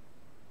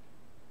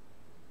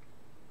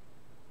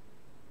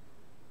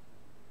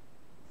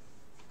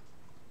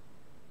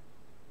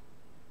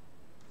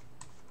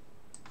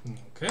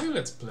 Okay,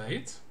 let's play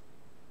it.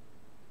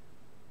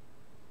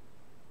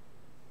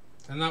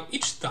 And now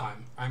each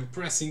time I'm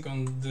pressing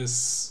on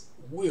this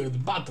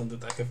weird button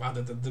that I have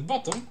added at the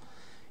bottom,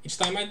 each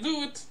time I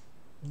do it,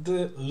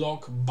 the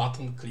log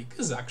button click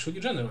is actually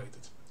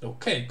generated.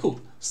 Okay, cool.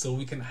 So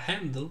we can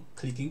handle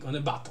clicking on a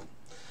button.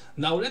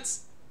 Now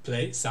let's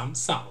play some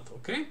sound,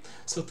 okay?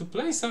 So to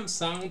play some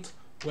sound,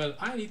 well,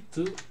 I need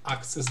to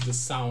access the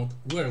sound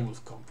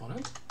werewolf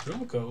component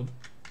from code.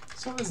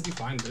 So let's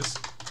define this.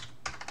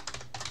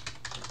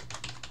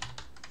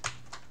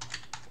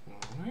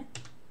 Alright.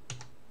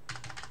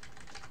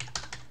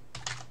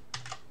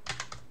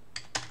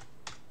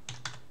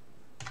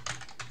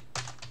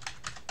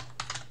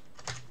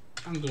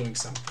 I'm doing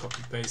some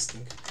copy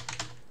pasting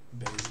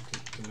basically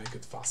to make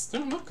it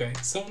faster. Okay,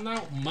 so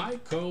now my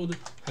code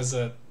has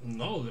a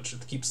knowledge,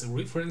 it keeps a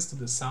reference to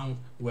the sound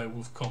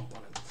werewolf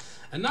component.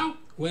 And now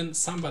when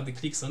somebody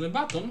clicks on a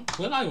button,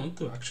 well, I want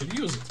to actually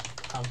use it.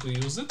 How to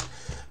use it?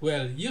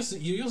 Well, you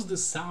use the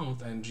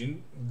sound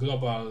engine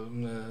global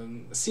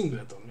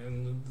singleton,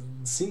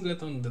 and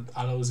singleton that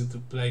allows you to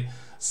play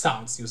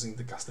sounds using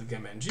the Castle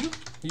Game Engine.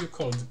 You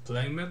call the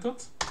play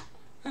method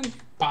and you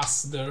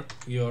pass there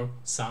your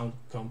sound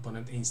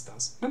component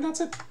instance, and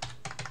that's it.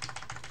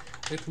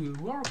 It will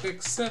work,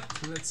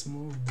 except let's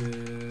move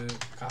the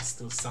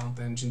Castle Sound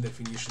Engine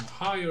definition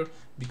higher,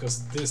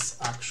 because this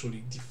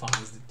actually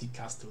defines the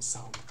TCastle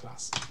Sound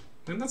class.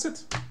 And that's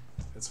it.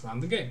 Let's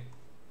run the game.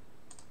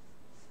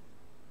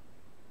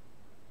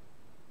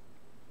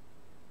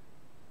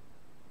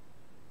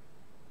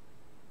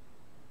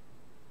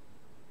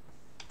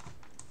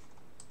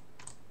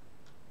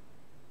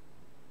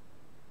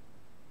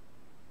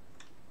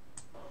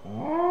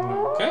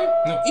 Okay,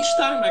 now each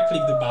time I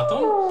click the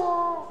button,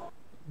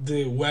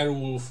 the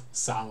werewolf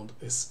sound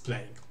is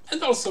playing,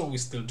 and also we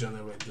still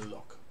generate the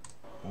log,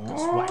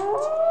 because why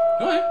not?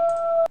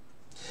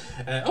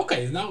 Okay.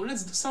 Okay, now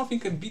let's do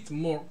something a bit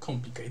more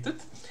complicated,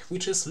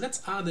 which is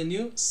let's add a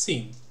new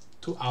scene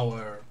to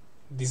our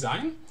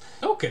design.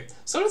 Okay,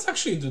 so let's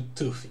actually do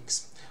two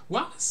things.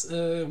 One is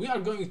we are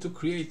going to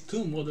create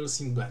two models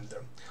in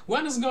Blender.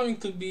 One is going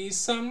to be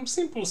some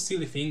simple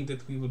silly thing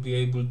that we will be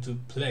able to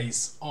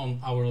place on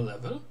our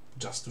level,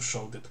 just to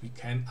show that we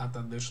can add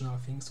additional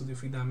things to the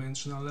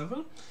three-dimensional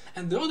level.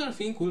 And the other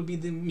thing will be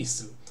the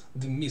missile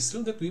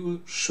that we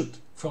will shoot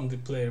from the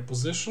player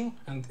position,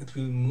 and it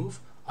will move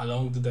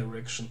along the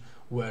direction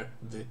where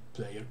the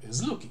player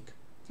is looking.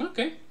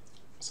 Okay,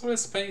 so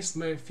let's first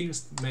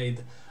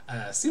made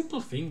a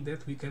simple thing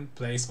that we can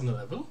place on a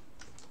level.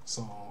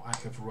 So I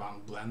have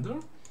run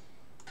Blender.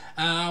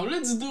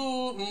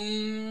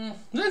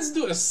 Let's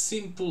do a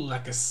simple,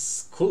 like a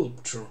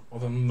sculpture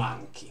of a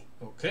monkey.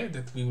 Okay,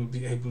 that we will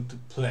be able to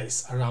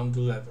place around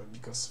the level,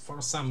 because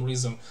for some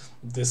reason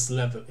this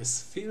level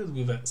is filled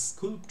with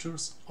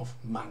sculptures of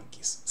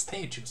monkeys,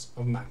 statues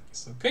of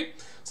monkeys. Okay,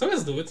 so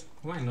let's do it.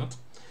 Why not?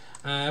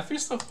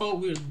 First of all,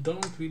 we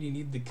don't really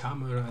need the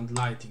camera and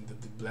lighting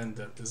that the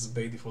Blender is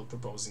by default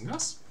proposing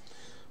us.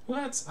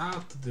 Let's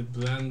add to the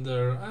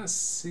Blender a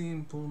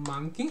simple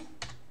monkey.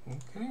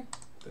 Okay,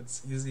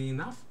 that's easy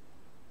enough.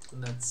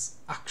 Let's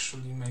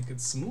actually make it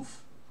smooth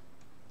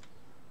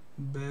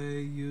by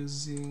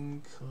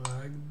using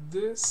like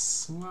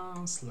this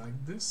once,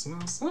 like this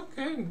once.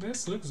 Okay,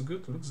 this looks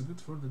good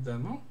for the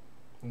demo.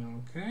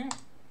 Okay,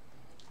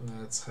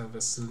 let's have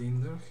a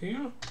cylinder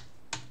here.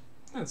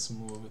 Let's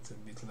move it a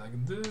bit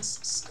like this,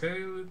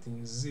 scale it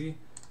in Z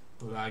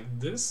like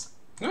this.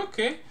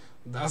 Okay,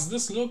 does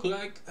this look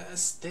like a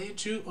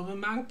statue of a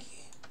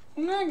monkey?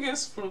 I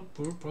guess for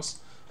the purpose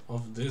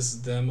of this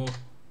demo,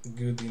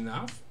 good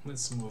enough.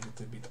 Let's move it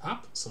a bit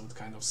up so it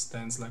kind of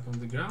stands like on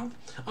the ground.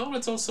 Oh,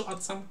 let's also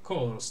add some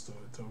colors to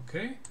it.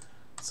 Okay,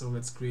 so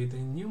let's create a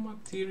new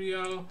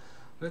material.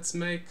 Let's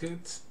make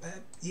it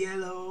a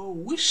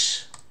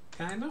yellowish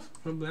kind of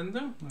from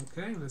Blender.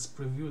 Okay, let's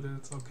preview that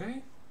it's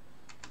okay.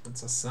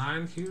 Let's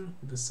assign here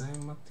the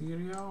same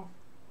material,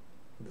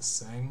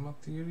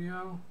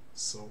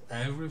 so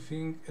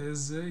everything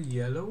is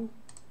yellow.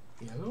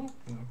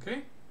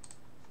 Okay,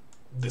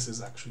 this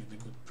is actually the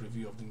good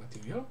preview of the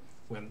material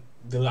when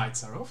the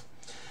lights are off.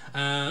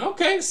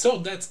 Okay, so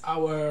that's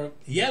our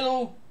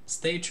yellow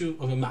statue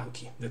of a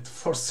monkey that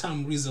for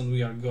some reason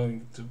we are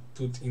going to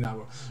put in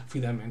our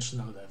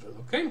three-dimensional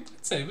level. Okay,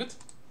 let's save it.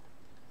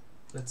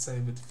 Let's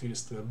save it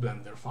first to a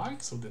Blender file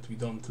so that we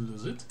don't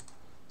lose it.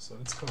 So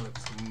let's call it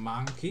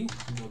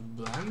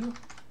monkey.blend.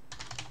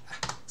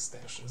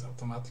 Extension is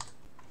automatic.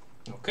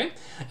 Okay,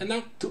 and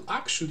now to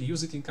actually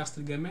use it in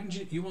Castle Game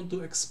Engine, you want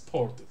to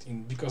export it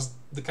in, because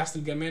the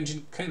Castle Game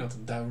Engine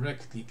cannot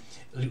directly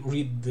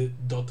read the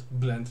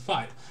 .blend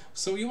file.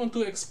 So you want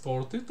to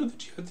export it to the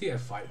glTF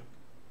file.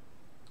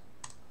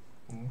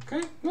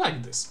 Okay,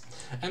 like this.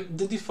 And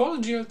the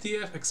default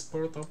glTF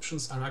export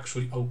options are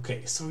actually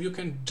okay, so you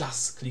can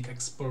just click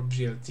export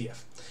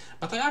glTF.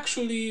 But I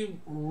actually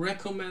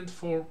recommend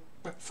for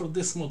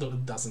this model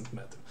it doesn't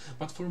matter.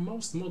 But for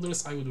most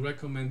models I would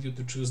recommend you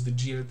to choose the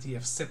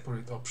glTF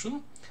separate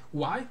option.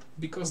 Why?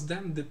 Because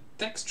then the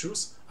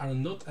textures are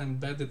not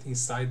embedded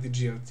inside the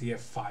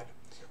glTF file,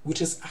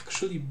 which is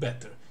actually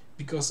better,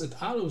 because it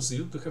allows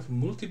you to have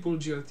multiple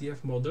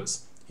glTF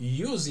models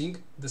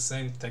using the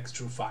same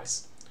texture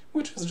files,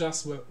 which is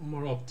just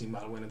more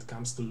optimal when it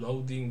comes to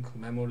loading,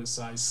 memory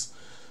size,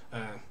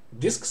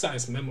 disk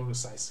size, memory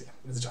size.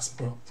 Yeah, it's just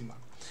more optimal.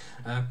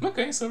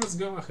 Okay, so let's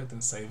go ahead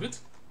and save it.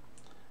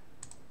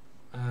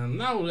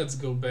 Now let's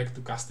go back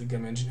to Castle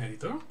Game Engine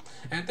editor,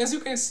 and as you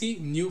can see,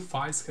 new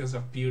files has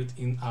appeared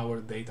in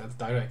our data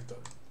directory.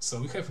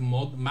 So we have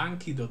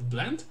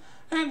monkey.blend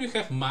and we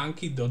have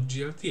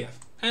monkey.glTF,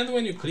 and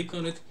when you click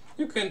on it,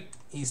 you can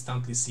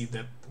instantly see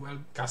that, well,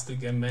 Castle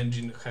Game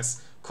Engine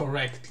has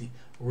correctly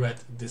read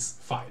this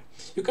file.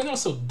 You can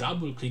also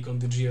double click on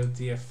the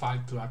glTF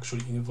file to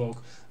actually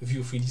invoke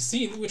view 3D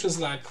scene, which is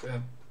like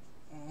a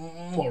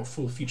more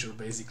full feature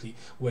basically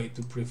way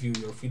to preview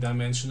your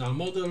three-dimensional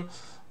model.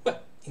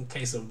 But in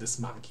case of this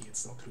monkey,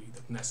 it's not really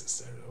that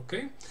necessary,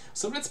 okay?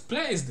 So let's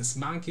place this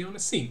monkey on a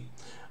scene.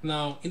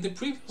 Now, in the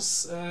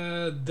previous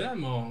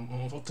demo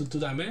of a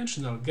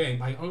two-dimensional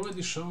game, I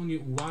already shown you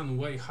one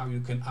way how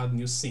you can add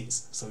new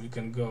scenes. So you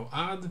can go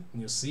add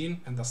new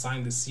scene and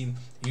assign the scene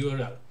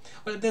URL.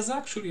 Well, there's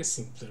actually a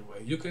simpler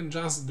way. You can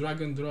just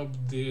drag and drop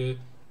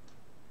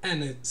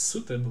any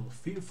suitable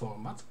file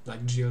format,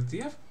 like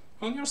glTF,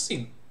 on your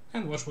scene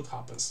and watch what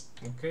happens,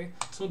 okay?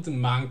 So the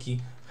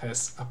monkey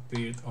has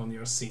appeared on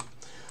your scene.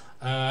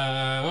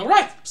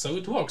 Alright, so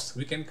it works.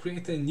 We can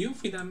create a new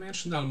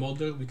three-dimensional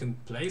model, we can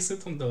place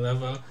it on the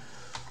level.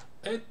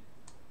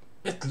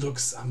 It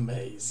looks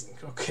amazing,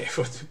 okay,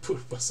 for the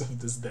purpose of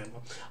this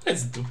demo.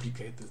 Let's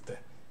duplicate it a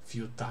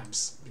few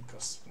times,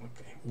 because,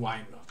 okay,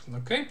 why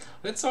not, okay?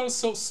 Let's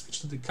also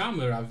switch to the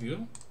camera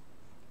view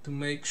to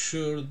make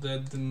sure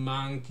that the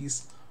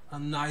monkeys are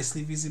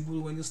nicely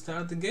visible when you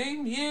start the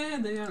game. Yeah,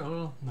 they are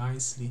all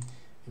nicely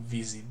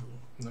visible,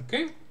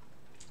 okay?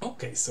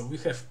 Okay, so we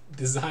have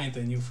designed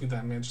a new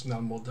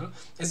three-dimensional model.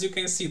 As you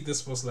can see,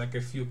 this was like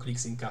a few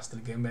clicks in Castle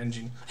Game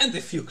Engine and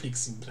a few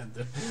clicks in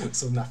Blender,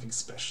 so nothing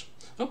special.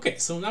 Okay,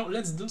 so now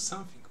let's do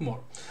something more.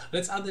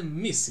 Let's add a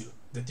missile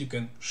that you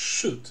can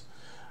shoot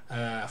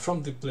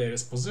from the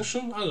player's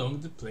position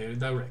along the player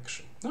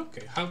direction.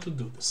 Okay, how to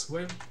do this?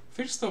 Well,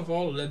 first of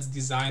all, let's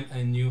design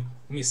a new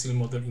missile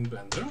model in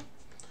Blender.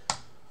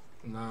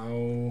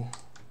 Now,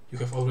 you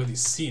have already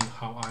seen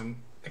how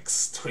I'm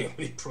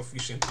extremely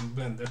proficient in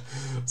Blender,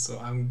 so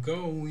I'm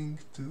going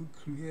to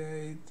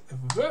create a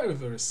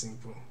very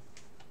simple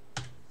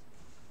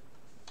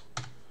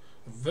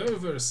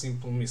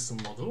missile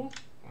model.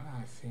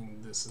 I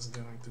think this is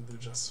going to do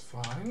just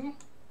fine.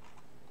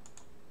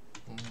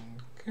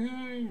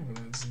 Okay,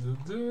 let's do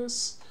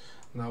this.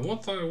 Now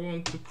what I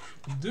want to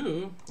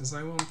do is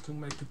I want to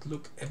make it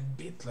look a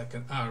bit like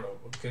an arrow,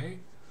 okay?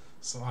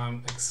 So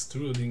I'm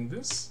extruding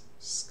this,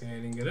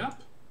 scaling it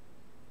up.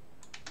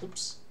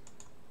 Oops.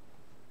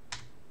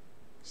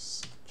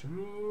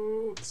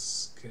 Extrude,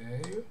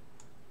 scale.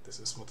 This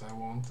is what I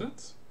wanted.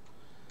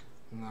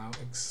 Now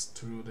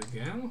extrude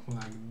again,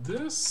 like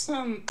this,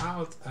 and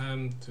Alt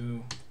M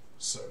to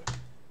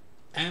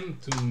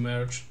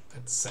merge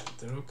at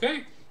center,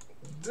 okay?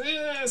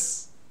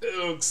 This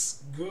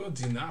looks good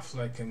enough,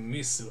 like a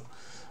missile.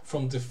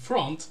 From the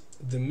front,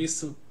 the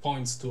missile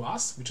points to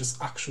us, which is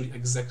actually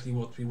exactly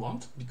what we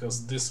want,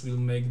 because this will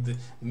make the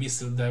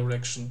missile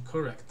direction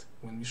correct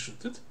when we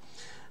shoot it.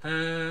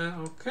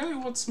 Okay,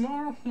 what's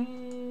more?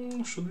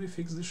 Should we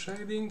fix the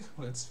shading?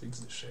 Let's fix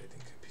the shading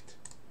a bit.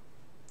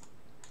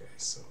 Okay,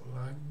 so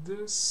like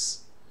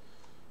this,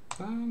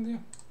 and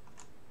yeah,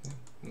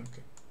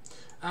 okay.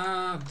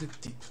 The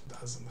tip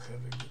doesn't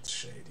have a good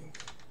shading.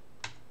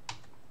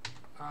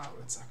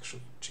 Let's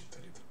actually cheat a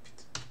little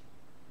bit.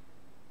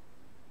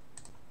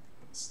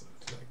 Let's do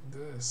it like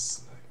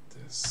this, like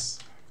this,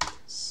 like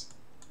this.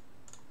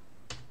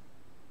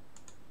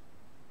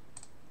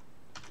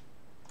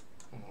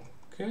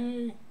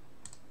 Okay.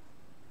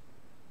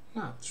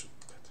 Now it should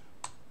be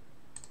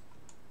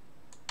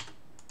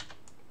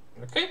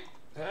better. Okay,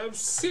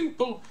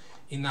 simple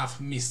enough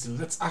missile.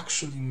 Let's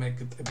actually make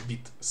it a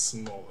bit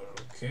smaller,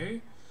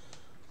 okay?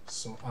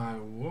 So I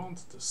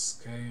want to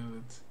scale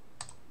it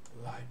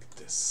like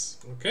this,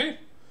 okay?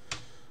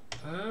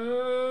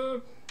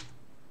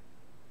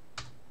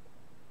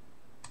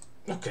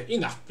 Okay,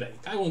 enough playing.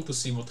 I want to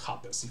see what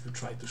happens if you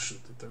try to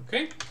shoot it,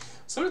 okay?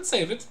 So let's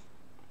save it.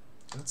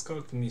 Let's call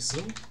it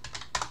missile.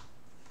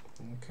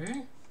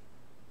 Okay.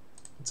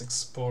 Let's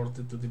export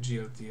it to the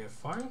glTF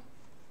file.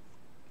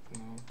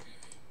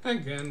 Okay.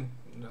 Again,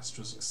 just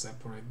choosing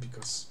separate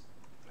because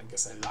I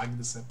guess I like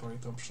the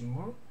separate option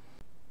more.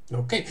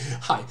 Okay,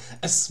 hi,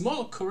 a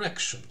small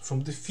correction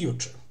from the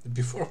future.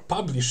 Before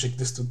publishing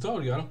this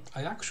tutorial,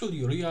 I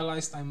actually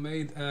realized I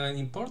made an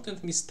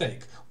important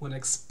mistake when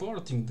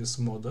exporting this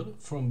model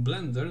from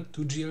Blender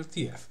to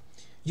glTF.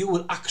 You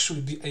will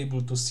actually be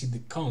able to see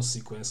the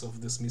consequence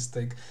of this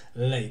mistake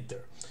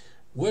later.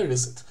 Where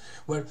is it?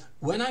 Well,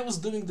 when I was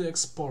doing the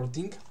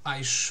exporting,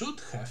 I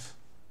should have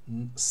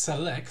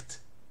select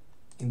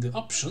in the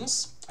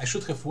options, I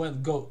should have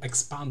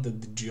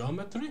expanded the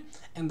geometry,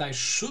 and I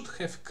should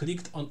have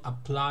clicked on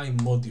apply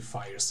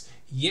modifiers.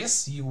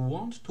 Yes, you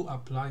want to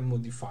apply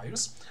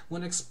modifiers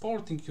when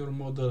exporting your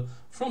model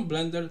from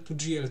Blender to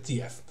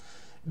glTF,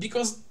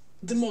 because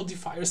the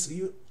modifiers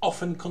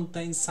often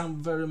contain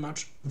some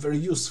very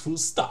useful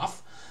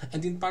stuff,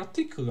 and in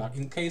particular,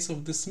 in case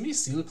of this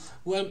missile,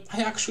 well,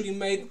 I actually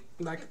made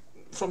like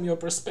from your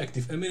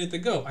perspective, a minute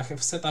ago I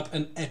have set up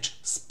an edge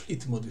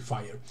split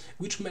modifier,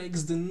 which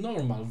makes the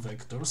normal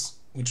vectors,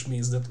 which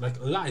means that like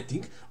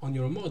lighting on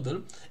your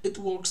model, it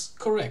works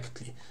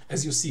correctly.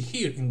 As you see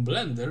here in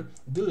Blender,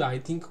 the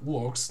lighting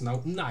works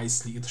now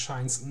nicely, it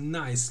shines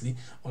nicely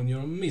on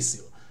your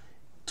missile.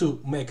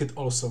 To make it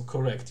also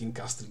correct in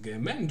Castle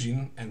Game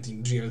Engine and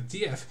in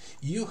glTF,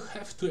 you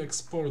have to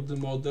export the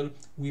model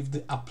with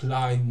the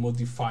apply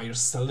modifiers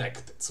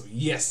selected. So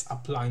yes,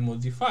 apply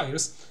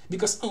modifiers,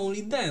 because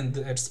only then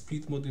the edge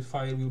split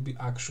modifier will be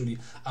actually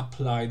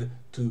applied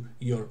to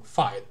your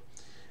file.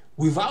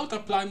 Without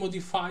apply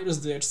modifiers,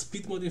 the edge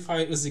split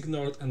modifier is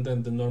ignored and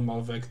then the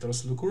normal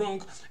vectors look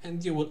wrong,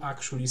 and you will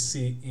actually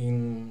see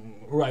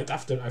right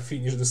after I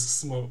finish this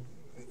small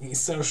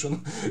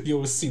insertion, you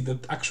will see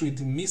that actually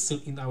the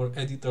missile in our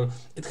editor,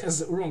 it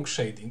has wrong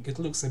shading, it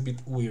looks a bit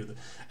weird.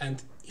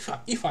 And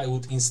if I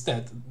would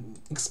instead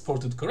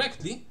export it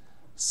correctly,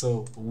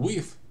 so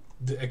with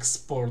the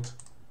export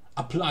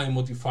apply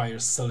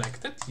modifiers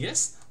selected,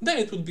 yes, then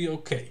it would be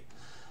okay.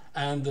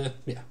 And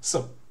yeah,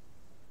 so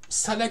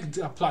select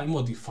the apply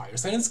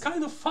modifiers, and it's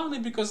kind of funny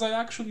because I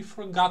actually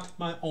forgot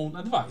my own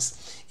advice.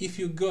 If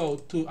you go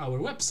to our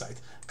website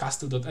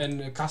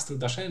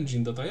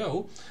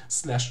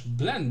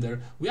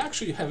castle-engine.io/blender, we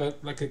actually have a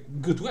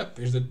good web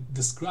page that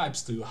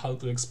describes to you how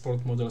to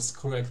export models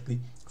correctly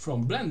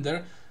from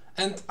Blender,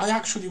 and I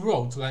actually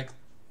wrote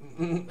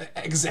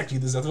exactly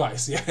this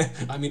advice. Yeah,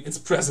 I mean, it's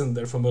present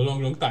there from a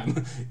long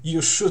time.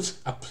 You should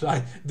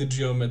apply the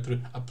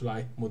geometry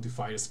apply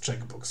modifiers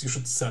checkbox. You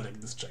should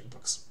select this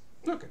checkbox.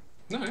 Okay,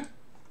 alright.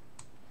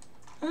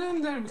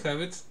 And there we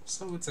have it.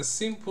 So it's a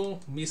simple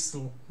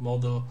missile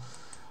model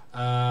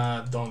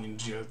done in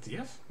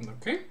glTF.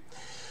 Okay.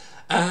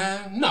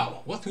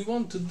 Now, what we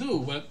want to do,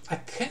 well, I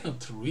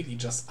cannot really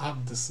just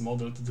add this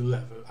model to the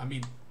level. I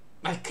mean,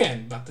 I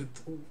can, but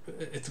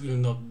it will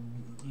not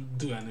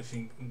do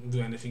anything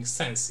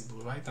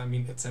sensible, right? I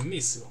mean, it's a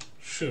missile,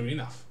 sure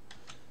enough.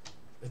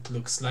 It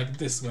looks like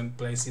this when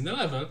placed in a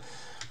level.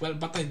 Well,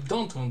 but I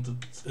don't want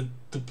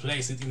to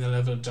place it in a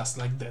level just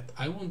like that.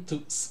 I want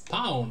to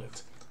spawn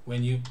it.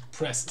 When you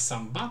press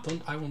some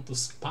button, I want to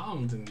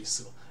spawn the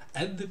missile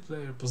at the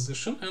player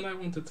position, and I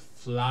want it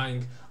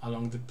flying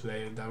along the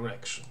player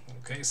direction.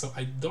 Okay, so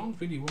I don't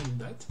really want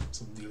that,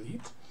 so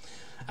delete.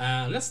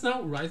 Let's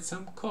now write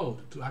some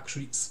code to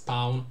actually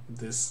spawn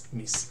this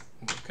missile.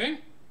 Okay,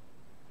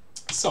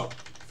 so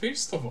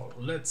first of all,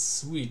 let's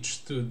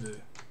switch to the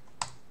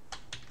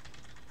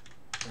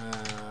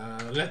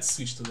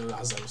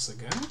Lazarus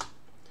again,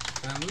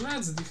 and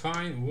let's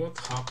define what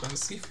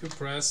happens if you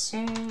press,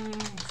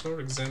 for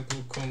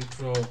example,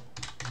 Control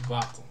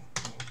button.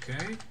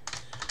 Okay,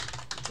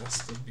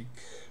 just to be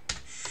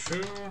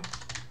sure,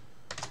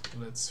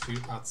 let's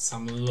add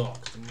some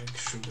log to make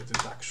sure that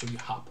it actually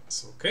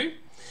happens. Okay,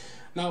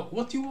 now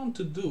what you want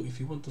to do if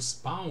you want to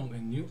spawn a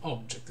new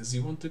object is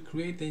you want to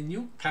create a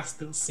new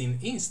castle scene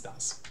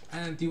instance,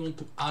 and you want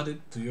to add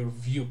it to your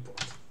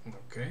viewport.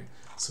 Okay,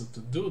 so to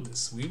do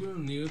this, we will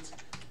need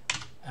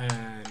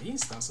an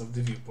instance of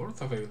the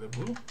viewport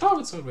available. Oh,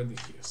 it's already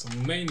here. So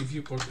main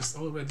viewport is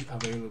already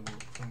available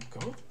from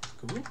code.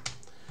 Cool.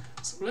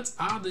 So let's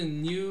add a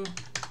new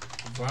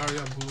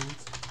variable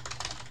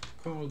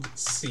called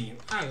scene.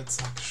 Let's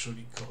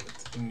actually call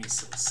it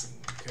missile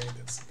scene. Okay,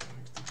 that's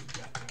going to be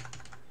better.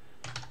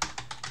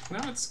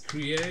 Now let's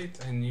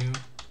create a new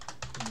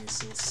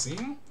missile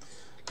scene.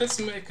 Let's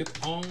make it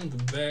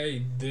owned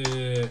by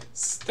the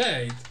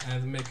state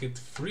and make it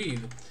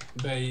freed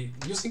by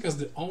using as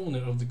the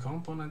owner of the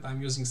component.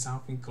 I'm using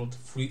something called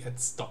free at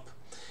stop.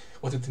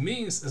 What it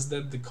means is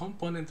that the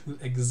component will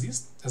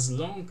exist as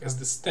long as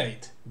the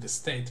state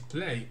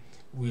play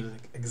will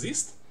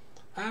exist,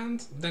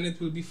 and then it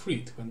will be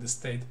freed when the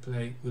state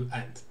play will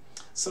end.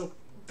 So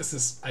this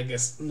is, I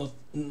guess,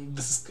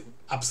 this is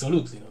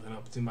absolutely not an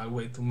optimal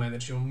way to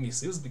manage your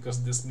missiles,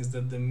 because this means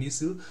that the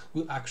missile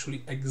will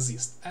actually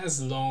exist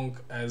as long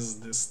as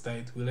the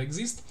state will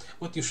exist.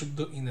 What you should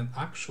do in an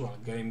actual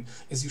game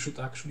is you should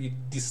actually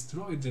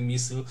destroy the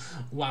missile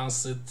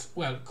once it,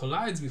 well,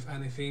 collides with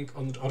anything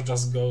or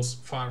just goes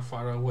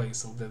far away,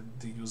 so that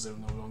the user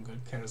no longer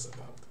cares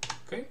about it.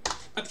 Okay?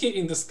 But here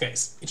in this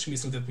case, each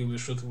missile that we will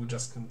shoot will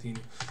just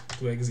continue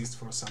to exist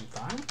for some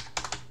time.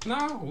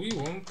 Now we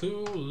want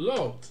to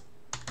load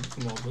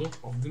the model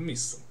of the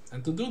missile,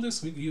 and to do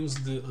this we use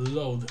the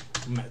load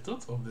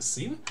method of the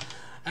scene,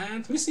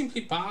 and we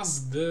simply pass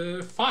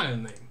the file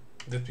name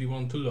that we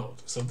want to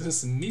load. So this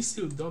is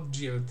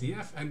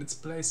missile.glTF, and it's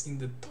placed in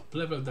the top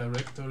level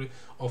directory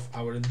of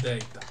our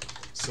data.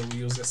 So we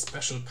use a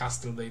special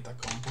castle data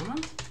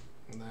component,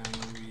 and then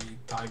we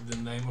type the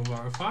name of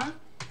our file,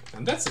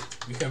 and that's it.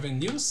 We have a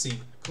new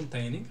scene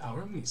containing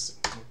our missile.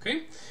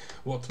 Okay.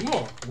 What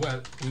more?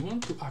 Well, we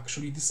want to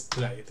actually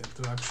display it, and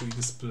to actually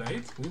display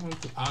it, we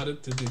want to add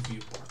it to the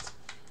viewport.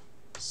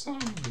 So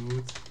do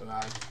it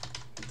like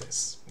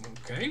this.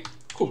 Okay,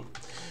 cool.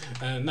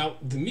 Now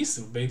the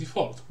missile by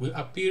default will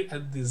appear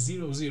at the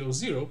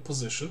 000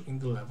 position in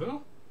the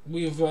level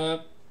with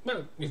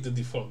well, with the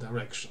default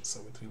direction,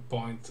 so it will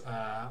point,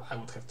 I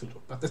would have to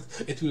look, but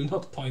it will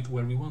not point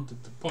where we want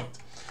it to point.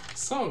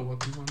 So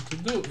what we want to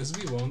do is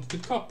we want to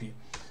copy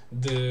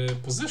the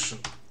position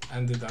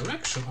and the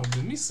direction of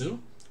the missile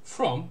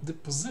from the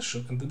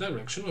position and the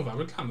direction of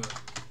our camera.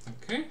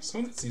 Okay,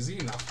 so that's easy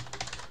enough.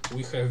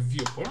 We have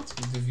viewport.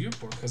 The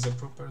viewport has a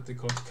property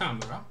called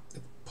camera.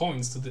 It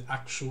points to the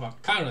actual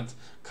current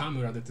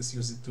camera that is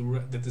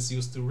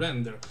used to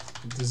render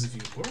this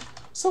viewport.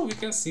 So we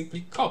can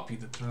simply copy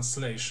the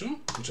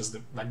translation, which is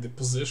like the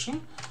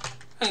position,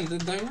 and the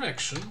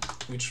direction,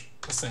 which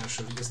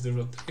essentially is the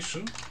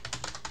rotation.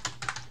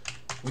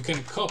 We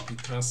can copy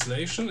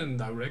translation and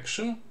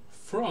direction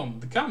from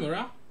the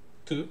camera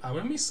to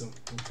our missile.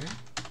 Okay,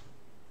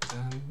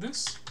 and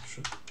this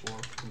should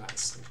work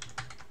nicely.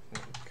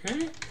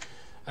 Okay,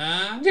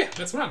 and yeah,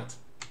 let's run it.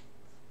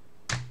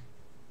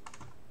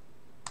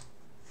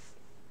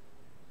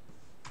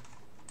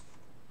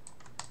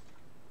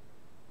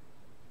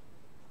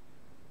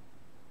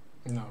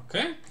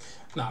 Okay,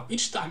 now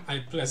each time I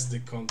press the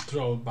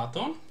control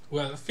button,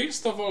 well,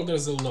 first of all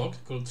there's a log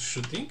called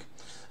shooting,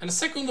 and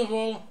second of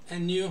all a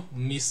new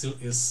missile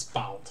is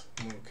spawned.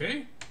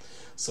 Okay,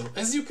 so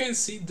as you can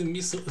see, the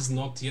missile is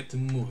not yet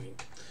moving.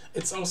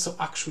 It's also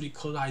actually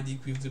colliding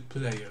with the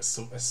player,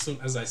 so as soon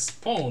as I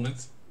spawn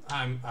it,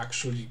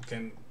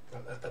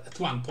 at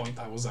one point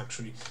I was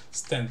actually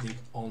standing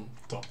on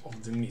top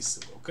of the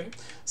missile. Okay,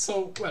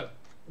 so well,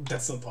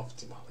 that's not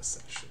optimal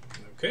essentially.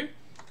 Okay,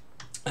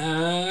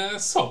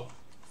 so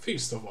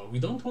first of all, we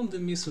don't want the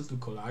missile to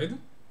collide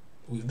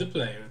with the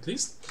player, at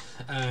least,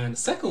 and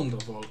second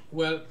of all,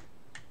 well,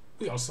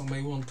 we also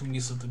may want the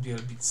missile to be a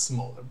bit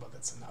smaller, but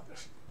that's another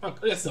thing.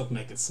 Okay, let's not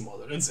make it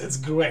smaller. It's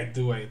great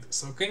the way it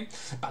is, okay?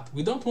 But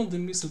we don't want the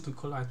missile to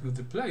collide with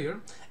the player,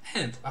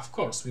 and of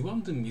course we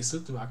want the missile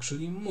to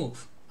actually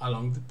move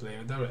along the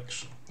player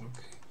direction.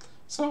 Okay,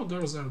 so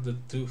those are the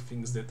two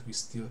things that we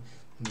still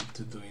need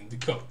to do in the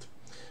code.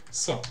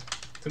 So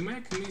to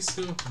make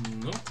missile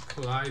not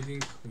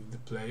colliding with the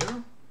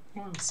player,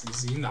 well, it's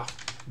easy enough.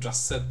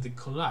 Just set the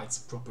collides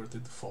property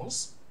to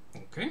false.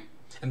 Okay.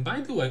 And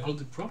by the way, all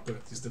the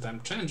properties that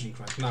I'm changing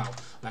right now,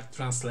 like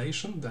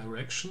translation,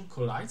 direction,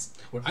 collides,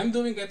 well,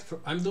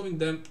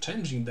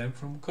 changing them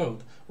from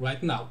code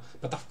right now.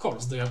 But of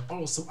course, they are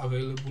also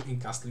available in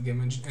Castle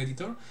Game Engine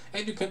Editor,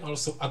 and you can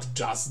also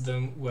adjust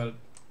them, well,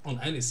 on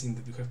any scene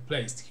that you have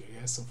placed here.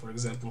 Yeah? So, for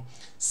example,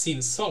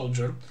 scene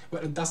soldier,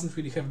 well, it doesn't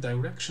really have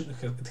direction,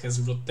 it has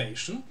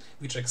rotation,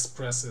 which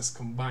expresses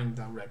combined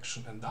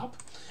direction and up.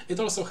 It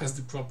also has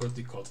the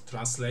property called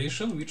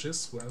translation, which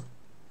is, well,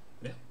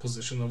 yeah,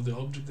 position of the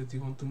object that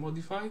you want to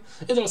modify.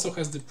 It also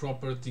has the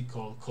property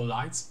called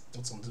collides,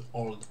 that's on the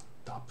old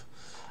tab.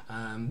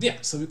 And yeah,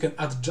 so you can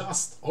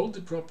adjust all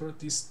the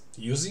properties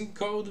using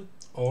code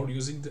or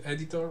using the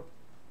editor.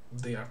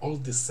 They are all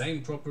the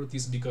same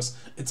properties because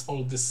it's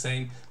all the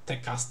same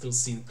TCastle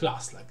scene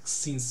class. Like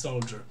scene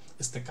soldier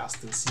is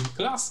TCastle scene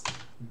class,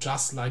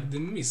 just like the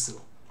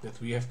missile that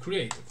we have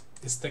created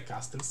is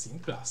TCastle scene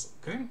class.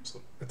 Okay,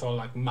 so it all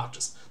like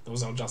matches.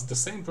 Those are just the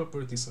same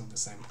properties of the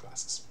same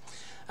classes.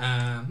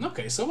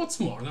 Okay, so what's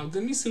more, now the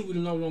missile will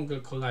no longer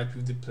collide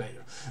with the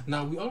player.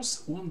 Now we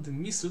also want the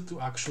missile to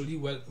actually,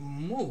 well,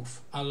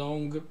 move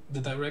along the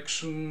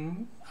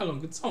direction,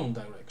 along its own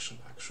direction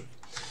actually.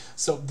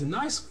 So the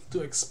nice way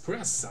to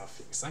express some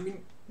things, I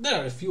mean,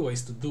 there are a few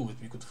ways to do it.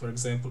 We could, for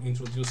example,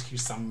 introduce here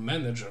some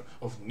manager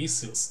of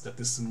missiles that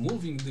is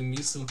moving the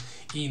missile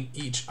in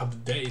each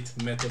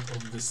update method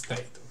of the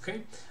state,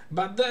 okay?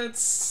 But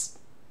that's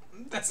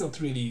not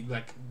really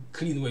like a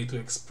clean way to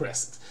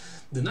express it.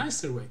 The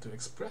nicer way to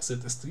express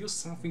it is to use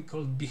something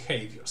called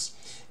behaviors.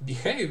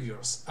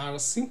 Behaviors are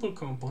simple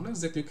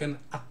components that you can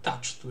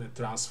attach to a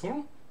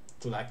transform,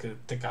 to like a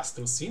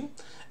TCastle scene,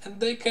 and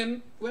they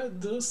can, well,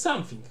 do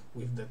something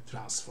with that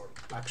transform,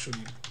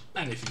 actually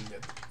anything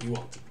that you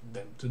want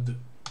them to do.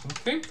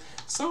 Okay,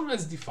 so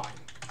let's define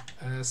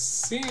a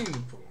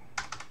simple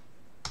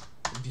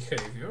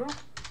behavior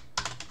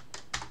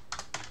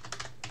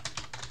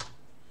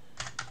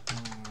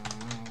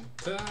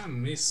the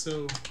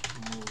missile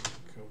moving.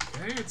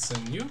 Okay, it's a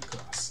new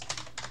class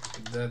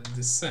that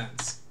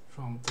descends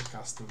from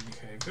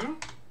TCastleBehavior,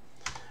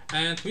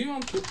 and we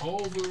want to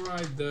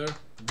override there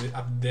the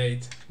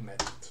update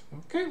method.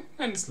 Okay,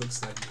 and it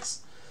looks like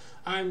this.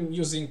 I'm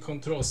using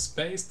control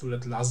space to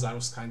let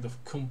Lazarus kind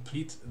of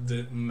complete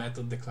the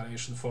method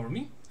declaration for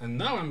me, and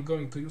now I'm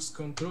going to use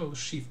control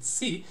shift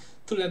C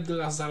to let the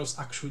Lazarus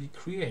actually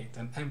create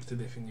an empty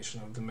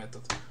definition of the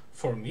method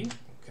for me.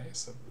 Okay,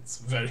 so it's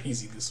very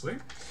easy this way.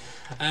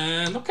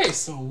 And okay,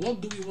 so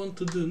what do we want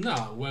to do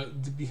now? Well,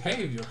 the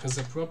behavior has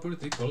a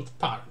property called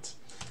parent,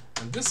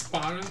 and this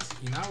parent,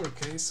 in our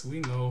case,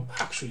 we know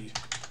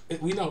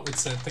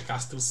it's a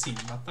TCastle scene,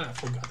 but I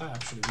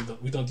forgot.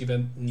 We don't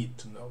even need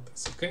to know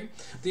this. Okay,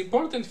 the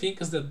important thing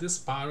is that this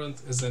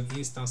parent is an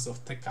instance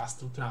of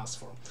TCastle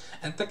transform,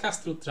 and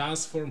TCastle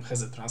transform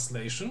has a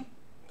translation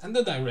and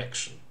a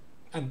direction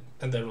and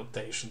the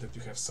rotation that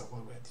you have saw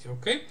already.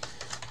 Okay,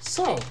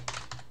 so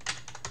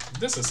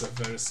this is a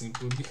very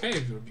simple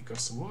behavior,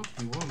 because what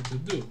we want to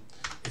do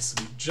is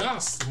we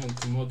just want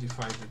to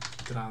modify the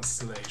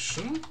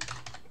translation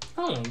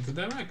along the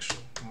direction.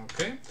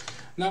 Okay,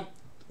 now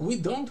we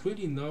don't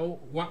really know,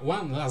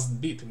 one last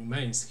bit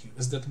remains here,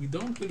 is that we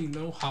don't really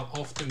know how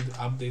often the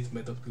update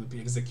method will be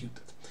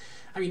executed.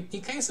 I mean,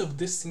 in case of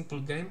this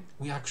simple game,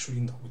 we actually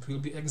know it will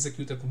be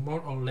executed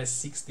more or less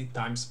 60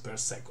 times per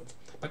second.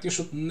 But you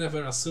should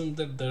never assume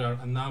that there are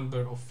a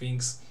number of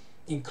things,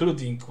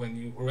 including when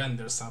you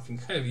render something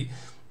heavy,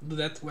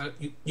 that, well,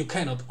 you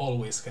cannot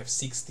always have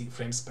 60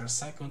 frames per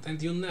second,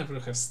 and you never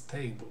have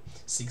stable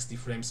 60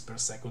 frames per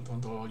second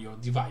on all your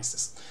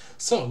devices.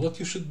 So what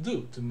you should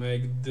do to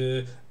make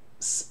the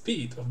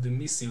speed of the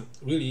missile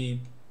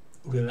really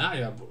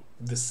reliable,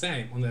 the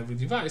same on every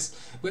device,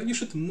 well, you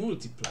should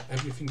multiply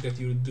everything that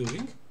you're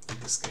doing, in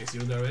this case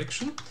your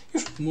direction, you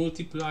should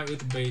multiply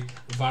it by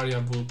a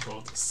variable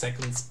called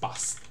seconds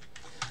passed.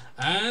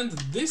 And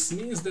this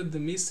means that the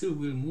missile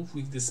will move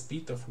with the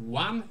speed of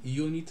 1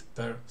 unit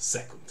per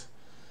second,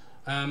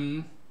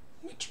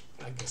 which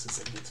I guess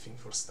is a good thing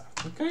for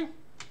start. Okay,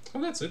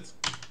 so that's it.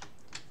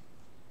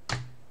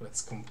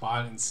 Let's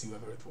compile and see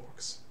whether it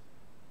works.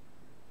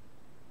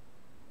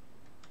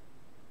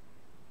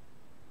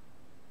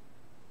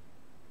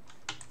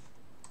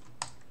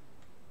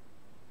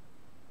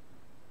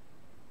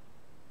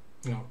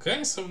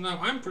 Okay, so now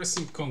I'm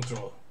pressing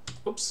Control.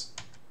 Oops,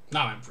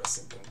 now I'm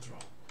pressing Control.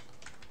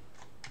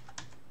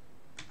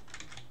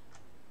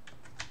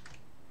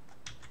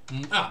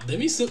 The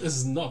missile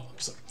is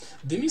not, sorry,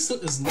 the missile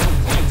is not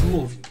yet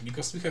moving,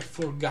 because we have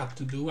forgot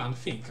to do one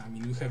thing. I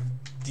mean, we have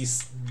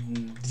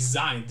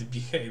designed the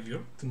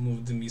behavior to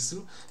move the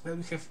missile, but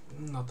we have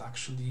not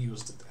actually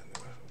used it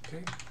anywhere.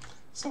 Okay,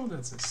 so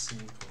that's a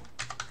simple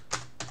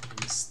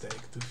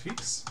mistake to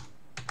fix.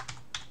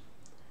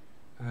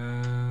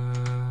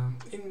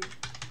 In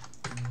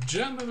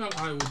general,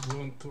 I would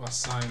want to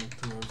assign it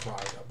to a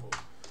variable,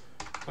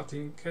 but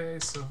in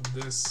case of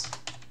this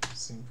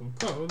simple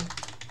code,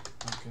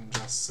 I can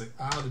just say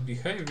add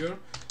behavior,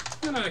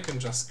 and I can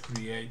just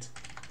create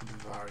the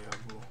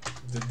variable,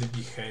 the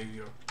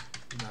behavior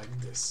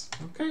like this.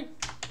 Okay,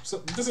 so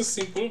this is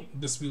simple,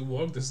 this will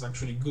work, this is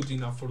actually good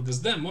enough for this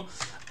demo,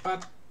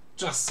 but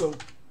just so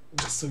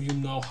you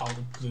know how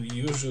it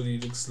usually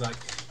looks like,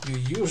 you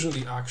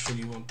usually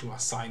actually want to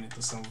assign it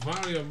to some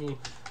variable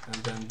and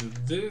then do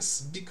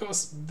this,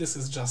 because this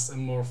is just a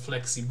more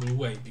flexible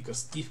way,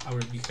 because if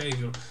our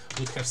behavior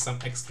would have some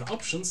extra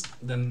options,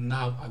 then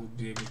now I would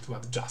be able to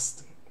adjust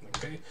them.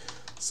 Okay,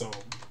 so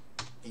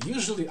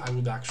usually I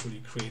would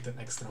actually create an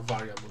extra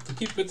variable to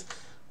keep it.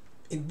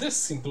 In this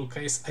simple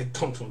case, I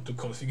don't want to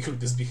configure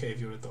this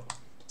behavior at all.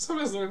 So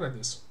let's do it like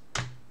this.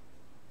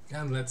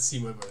 And let's see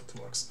whether it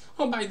works.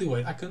 Oh, by the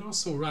way, I can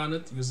also run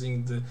it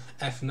using the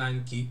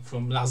F9 key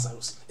from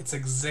Lazarus. It's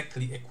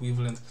exactly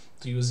equivalent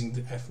to using the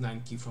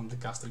F9 key from the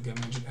Castle Game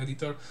Engine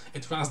editor.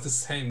 It runs the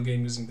same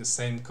game using the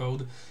same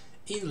code.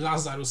 In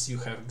Lazarus, you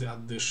have the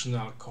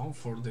additional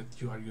comfort that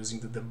you are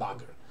using the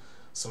debugger.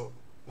 So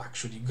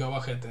actually go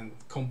ahead and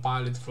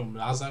compile it from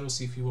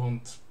Lazarus if you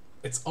want.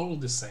 It's all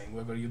the same,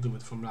 whether you do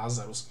it from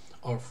Lazarus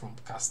or from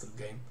Castle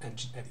Game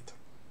Engine editor.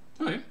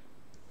 Okay.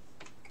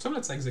 So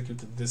let's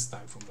execute it this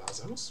time from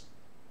Lazarus.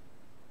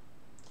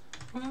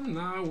 And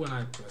now when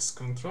I press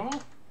Control,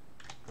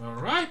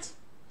 alright,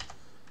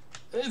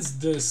 it's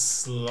the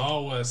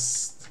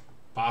slowest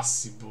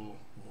possible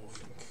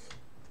moving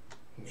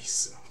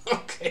missile.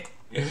 Okay,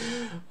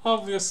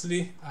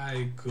 obviously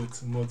I could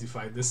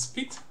modify the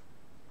speed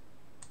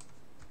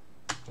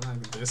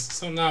like this.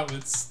 So now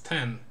it's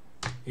 10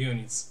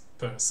 units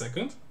per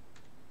second.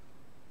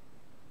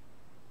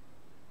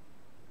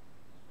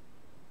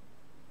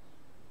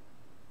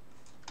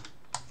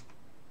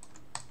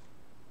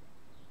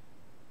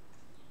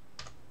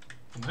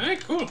 Okay,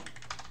 cool.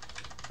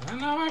 And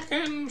now I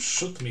can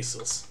shoot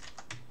missiles.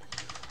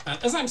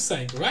 And as I'm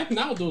saying, right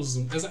now those,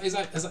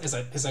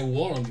 as I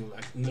warned you,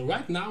 like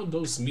right now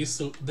those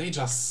missiles, they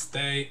just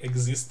stay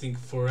existing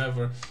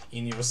forever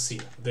in your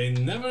scene. They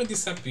never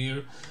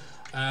disappear,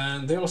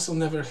 and they also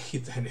never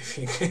hit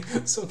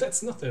anything. So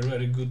that's not a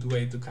very good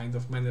way to kind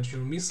of manage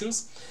your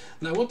missiles.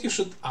 Now what you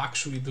should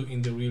actually do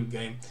in the real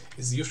game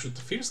is you should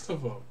first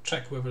of all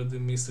check whether the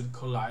missile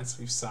collides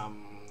with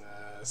some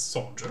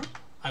soldier.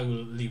 I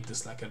will leave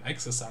this like an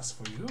exercise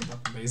for you,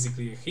 but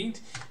basically a hint,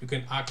 you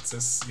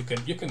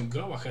can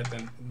go ahead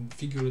and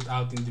figure it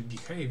out in the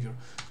behavior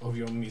of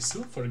your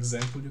missile. For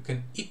example, you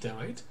can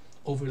iterate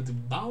over the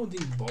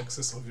bounding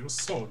boxes of your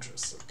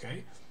soldiers.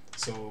 Okay,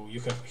 so you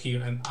have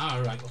here an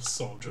array of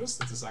soldiers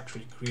that is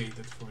actually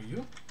created for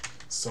you,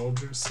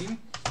 soldier scene.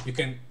 You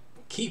can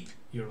keep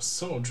your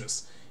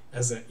soldiers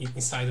as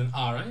inside an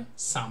array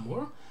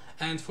somewhere,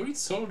 and for each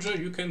soldier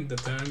you can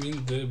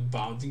determine the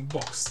bounding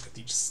box at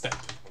each step.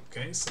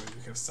 Okay, so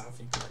you have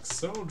something like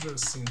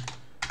soldiers in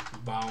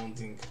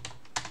bounding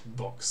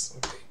box.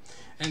 Okay,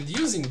 and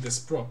using this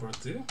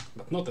property,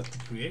 but not at the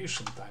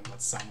creation time,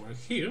 but somewhere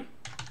here,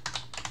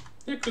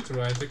 you could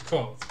write a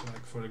code,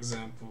 like for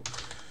example,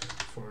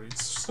 for each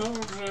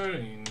soldier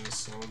in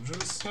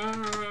soldier's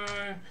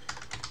array,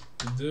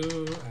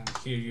 do, and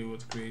here you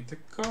would create a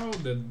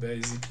code that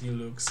basically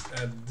looks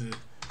at the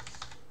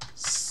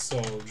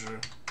soldier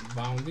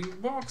bounding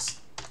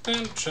box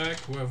and check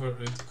whether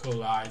it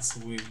collides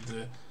with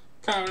the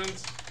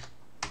current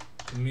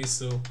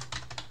missile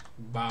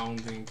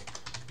bounding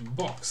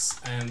box,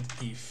 and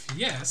if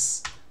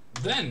yes,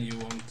 then you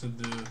want to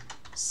do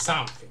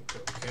something.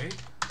 Okay,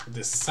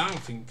 this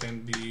something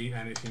can be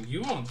anything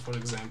you want. For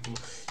example,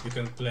 you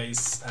can play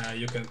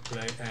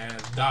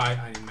a die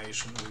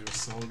animation on your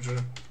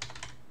soldier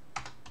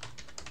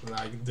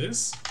like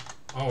this,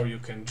 or you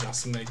can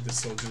just make the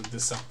soldier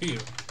disappear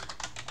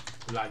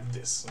like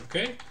this.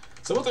 Okay,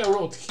 so what I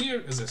wrote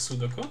here is a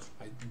pseudocode.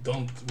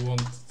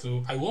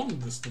 I want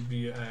this to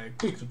be a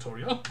quick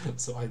tutorial,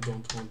 so I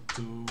don't want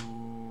to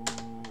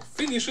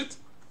finish it.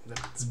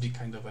 Let's be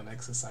kind of an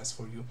exercise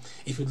for you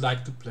if you'd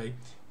like to play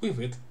with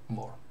it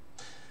more.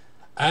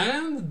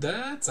 And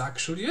that's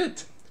actually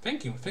it.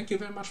 Thank you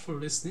very much for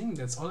listening.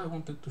 That's all I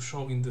wanted to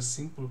show in this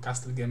simple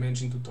Castle Game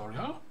Engine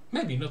tutorial.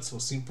 Maybe not so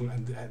simple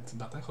at the end,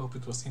 but I hope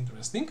it was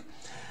interesting.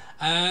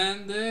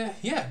 And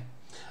yeah,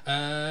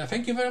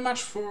 thank you very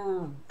much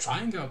for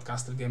trying out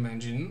Castle Game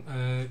Engine.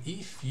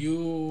 If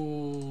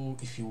you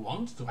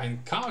want to, I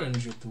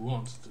encourage you to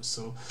want to.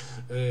 So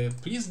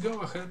please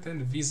go ahead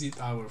and visit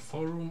our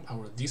forum,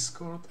 our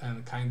Discord,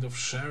 and kind of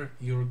share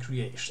your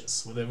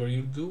creations. Whatever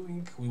you're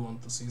doing, we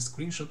want to see a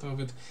screenshot of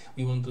it.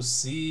 We want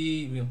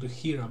to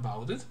hear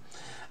about it.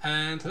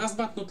 And last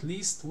but not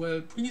least, well,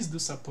 please do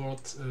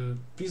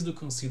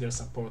consider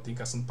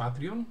supporting us on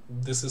Patreon.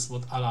 This is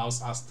what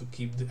allows us to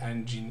keep the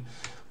engine,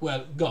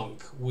 well,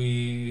 going.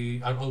 We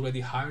are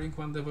already hiring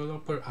one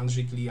developer,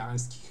 Andrzej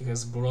Kliański. He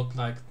has brought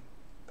like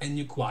a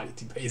new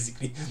quality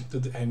basically to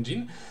the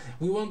engine.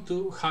 We want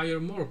to hire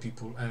more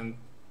people and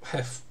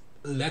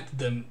let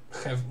them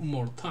have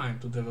more time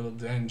to develop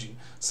the engine.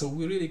 So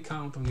we really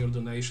count on your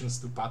donations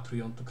to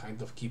Patreon to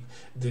kind of keep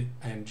the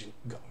engine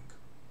going.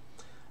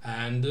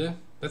 And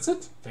that's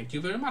it. Thank you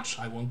very much.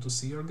 I want to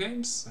see your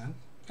games, and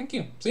thank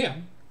you. See ya.